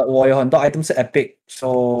我有很多 item 是 epic，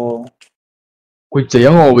 so 会这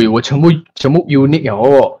样哦喂，我全部 unique 了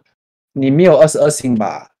哦。你没有22星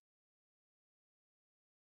吧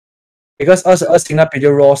 ？Because 22星那边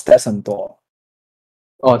就 raw stats 很多。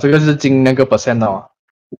哦，这个是进那个 percent 哦。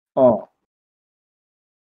哦。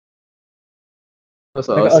22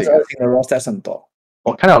星。那个22星的 raw stats 很多。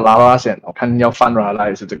我看到拉拉先，我看要翻拉拉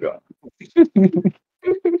也是这个。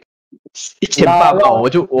1800吧，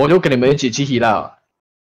我就跟你们一起去希腊。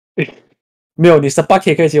没有，你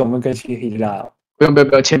18K 可以去，我们可以去希腊。不用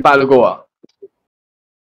，1800就够啊。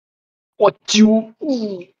我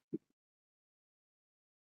95。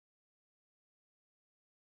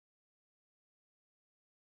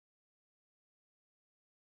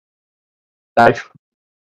来。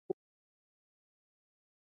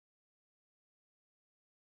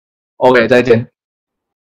OK， 再见。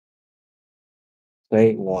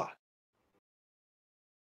对，哇。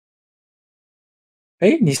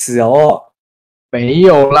哎，你死了哦？没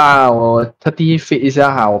有啦，我特地 fit 一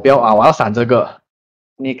下哈，我要闪这个。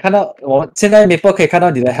你看到我现在 Maple 可以看到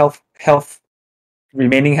你的 health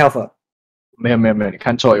remaining health。没有，你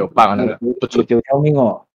看错，有 bug 那个不准，丢条命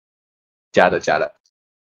哦。假的。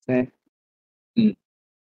对。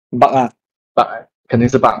bug 啊 ，bug 肯定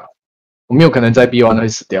是 bug， 我没有可能在 B1 会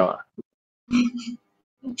死掉啊。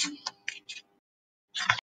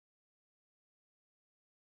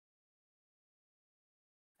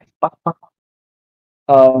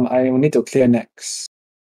I will need to clear next.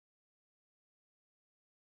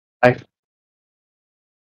 来。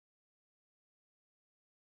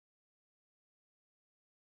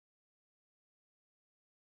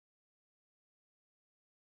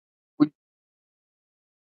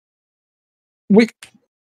喂，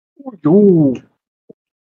哟，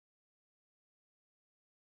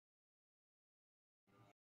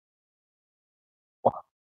哇，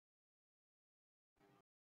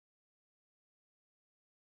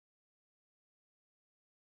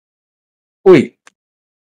喂。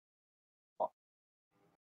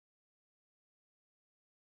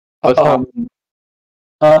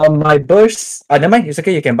My burst. Never mind. It's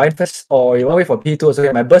okay. You can bind first, or you want to wait for P2. It's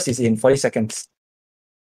okay. My burst is in 40 seconds.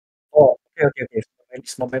 Oh, okay.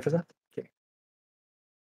 Small bind first. Okay.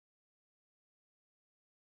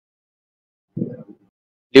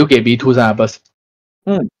 留给 B2 上的 burst。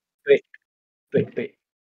对。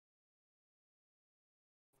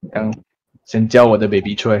先教我的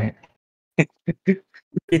baby 吹。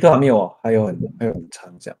P2还没有哦，还有很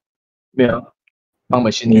长这样。没有，放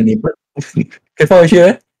machine 你不可以放回去？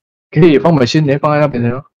可以放 machine 的，放在那边的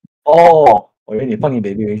咯。哦，我以为你放你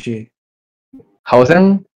baby 回去。好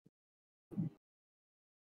像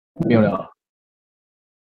没有了。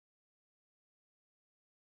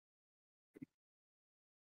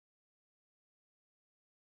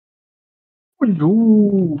哎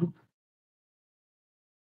呦！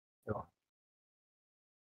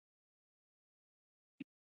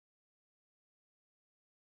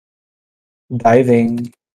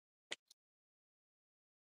 Diving.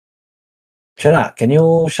 Shana, can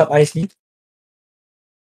you sharp eyes me?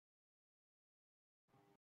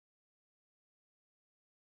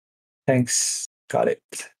 Thanks. Got it.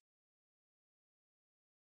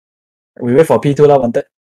 We wait for P2 lah, wanted.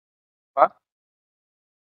 What?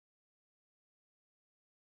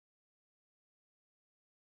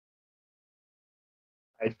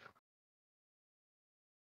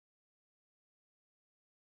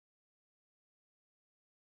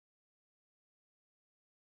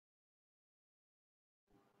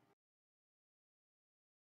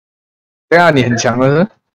对啊，你很强了是？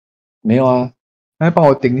没有啊，来帮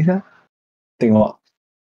我顶一下。顶我。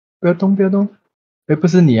不要动，不要动。哎，不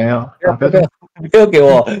是你啊！不要动，不要给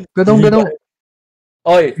我！不要动，不要动。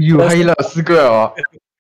哎，有黑了4个哦。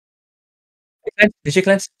你去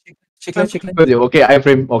cleanse， 去 cleanse。不是，我可以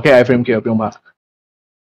iframe， 我可以 iframe kill，不用怕。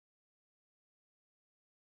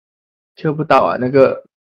kill 不到啊，那个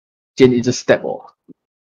剑一直 step 我。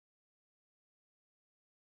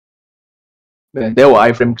对，等我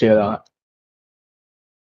iframe clear 了。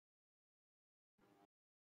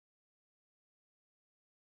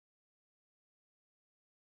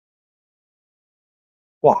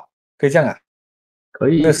哇，可以这样啊？可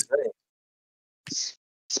以。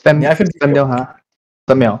spam spam 掉它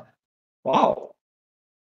，10秒。哇哦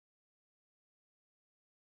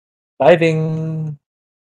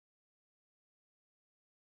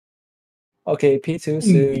 ！Diving。OK P2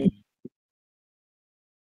 是。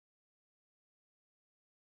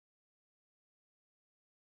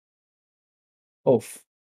Off。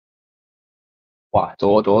哇，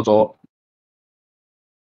走。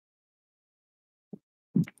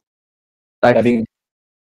Diving。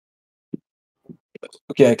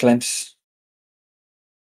OK, I cleanse。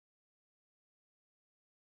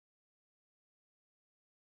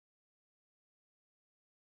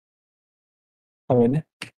他们呢？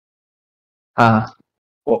啊，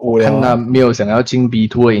我看他没有想要进 B2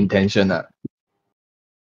 的 intention 啊。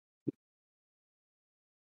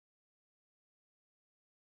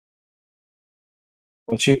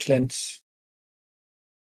我去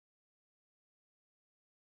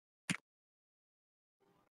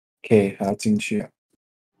cleanse。OK， 还要进去啊。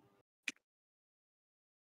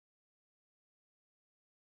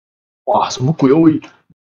哇，什么鬼哦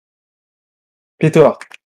？P2 啊。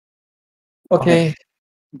OK。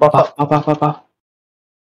八。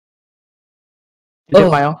你先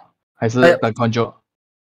买哦，还是等 control？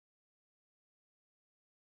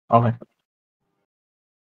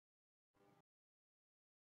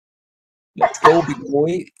 OK。Let's go, big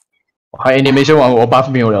boy！ 还 animation 完我 buff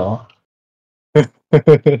没有了哦。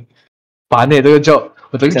烦欸，这个叫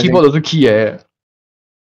我整个 keyboard 都是 key 欸。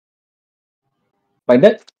Like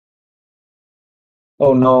that?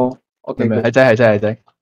 Oh no. OK， 还在。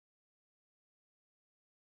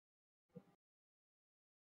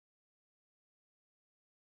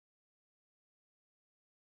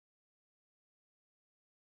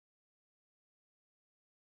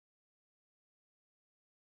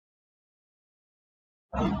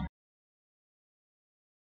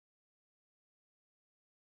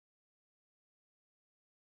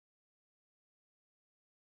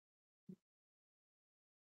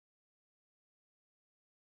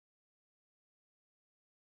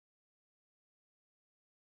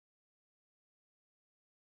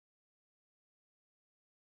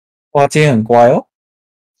哇，今天很乖哦。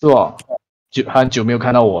是哦，很久没有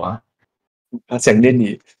看到我啊。他想念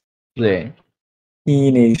你。对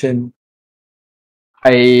E Nation，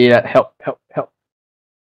 ，I help。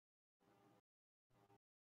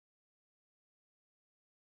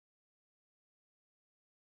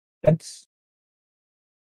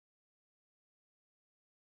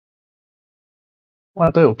哇，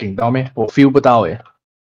都有给到咩？我 feel 不到诶。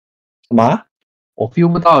什么？我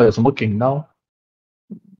feel 不到有什么给到。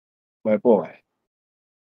我也不买。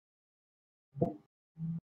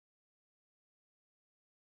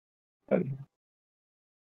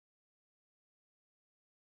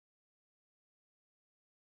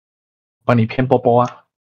帮你骗波波啊！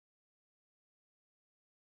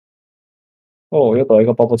哦，又多一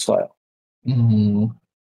个爆不出来了。嗯，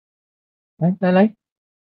来。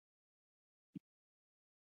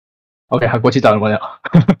OK，他过去找我了。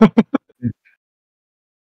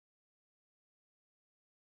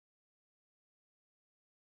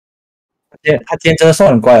他今天真的算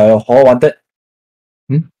很乖哦，好好玩的。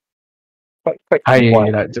快哎，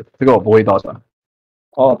来，这个我不会到的。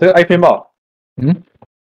哦，这个 i 片吧。嗯。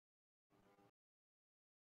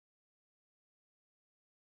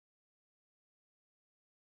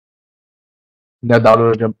你要导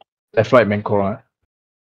入就 left right macro 啊。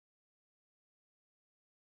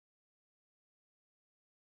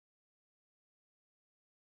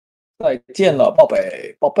再见了，宝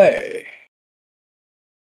贝，宝贝。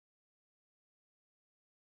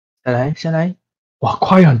下来，哇，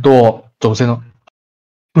快很多哦，走先哦。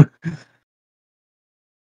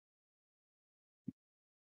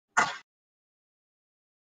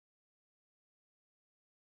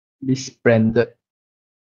Misbranded，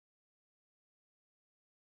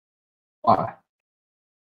 哇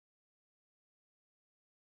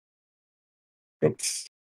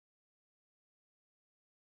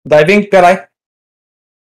 ，diving 不要来。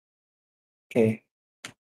OK，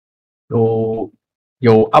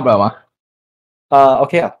有 up 了吗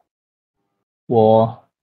？OK 啊。我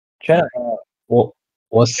全我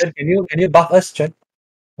全 can you buff us 全？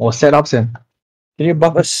我 set up 先。Can you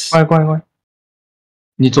buff us？快！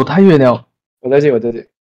你走太远了。我在这。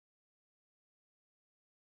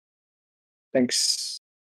Thanks。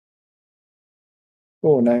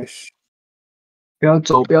Oh nice。不要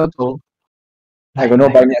走。I got no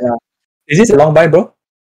buy yet lah. Is this a long buy, bro?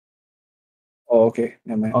 Oh, okay.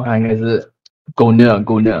 Never mind. 我看应该是 go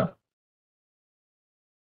near。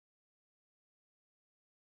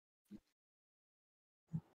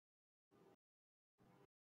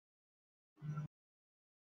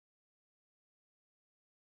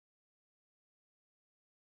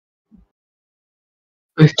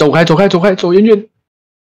哎，走开，走远。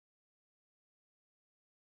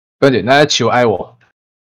不要紧，那球爱我。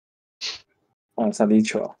三粒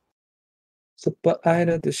球。是不爱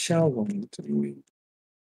了的笑容。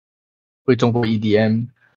会中过 EDM。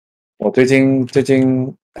我最近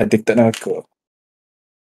addicted 那个歌。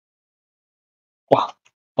哇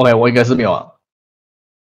 ，OK， 我应该是没有啊。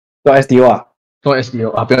做 SDO 啊？做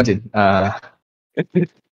SDO 啊，不要紧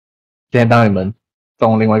今天当你们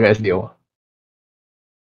中另外一个 SDO。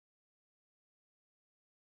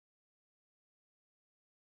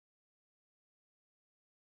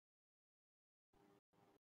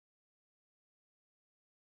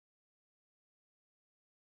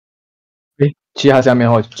去他下面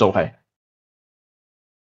后走开。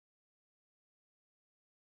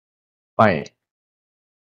拜。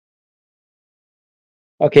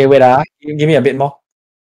Okay, wait give me a bit more.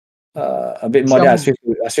 A bit more. Then I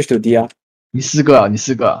switch to D 啊。你四个啊。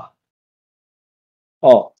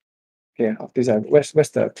哦 ，OK， 好，第三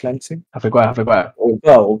 ，Where's the cleansing？ 他飞过来。五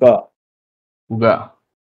个。啊。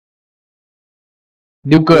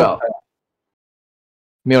6个啊。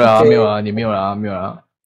没有了，你没有了。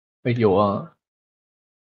哎，有啊。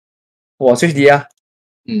我 switch D 啊。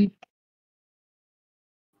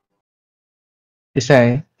现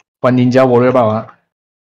在玩Ninja Warrior 吧吗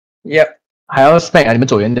 ？Yep。还要 spec 啊？你们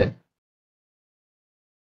走远点。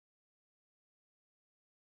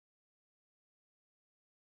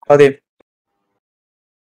好的。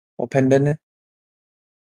我 pendant 呢？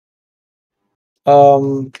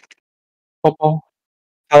波波。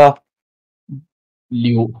好了。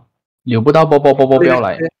留不到波波不要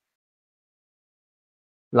来。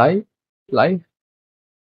来。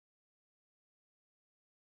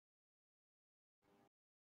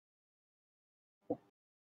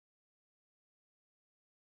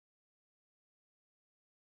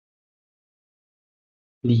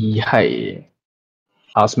厉害耶！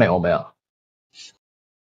好 smack 我没有？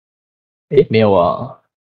诶，没有啊。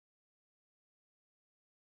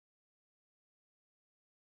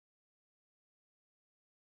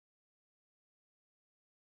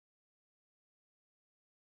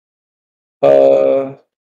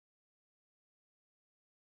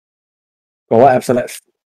我 absolute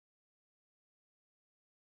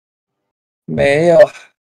没有。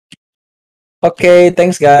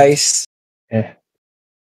OK，thanks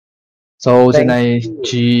guys。So 现在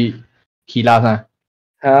去希腊噻，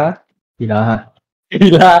啊，希腊哈，希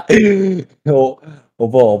腊，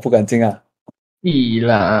我不敢进啊，希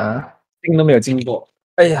腊，进都没有进过。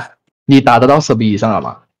哎呀，你打得到10比以上了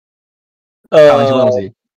吗？开玩笑的东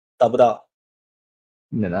西，打不到，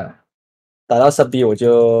真的。打到10比我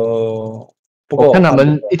就。不过我看他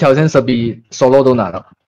们一条线10比 solo 都拿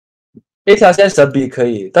了。一条线10比可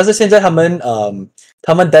以，但是现在他们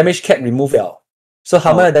damage cap remove 了，所以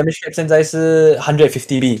他们的 damage cap 现在是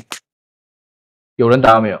150 B。有人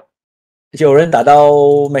打到没有？有人打到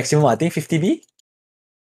maximum I think 50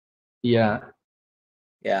 B。Yeah.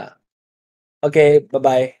 Yeah. OK，拜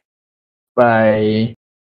拜。拜。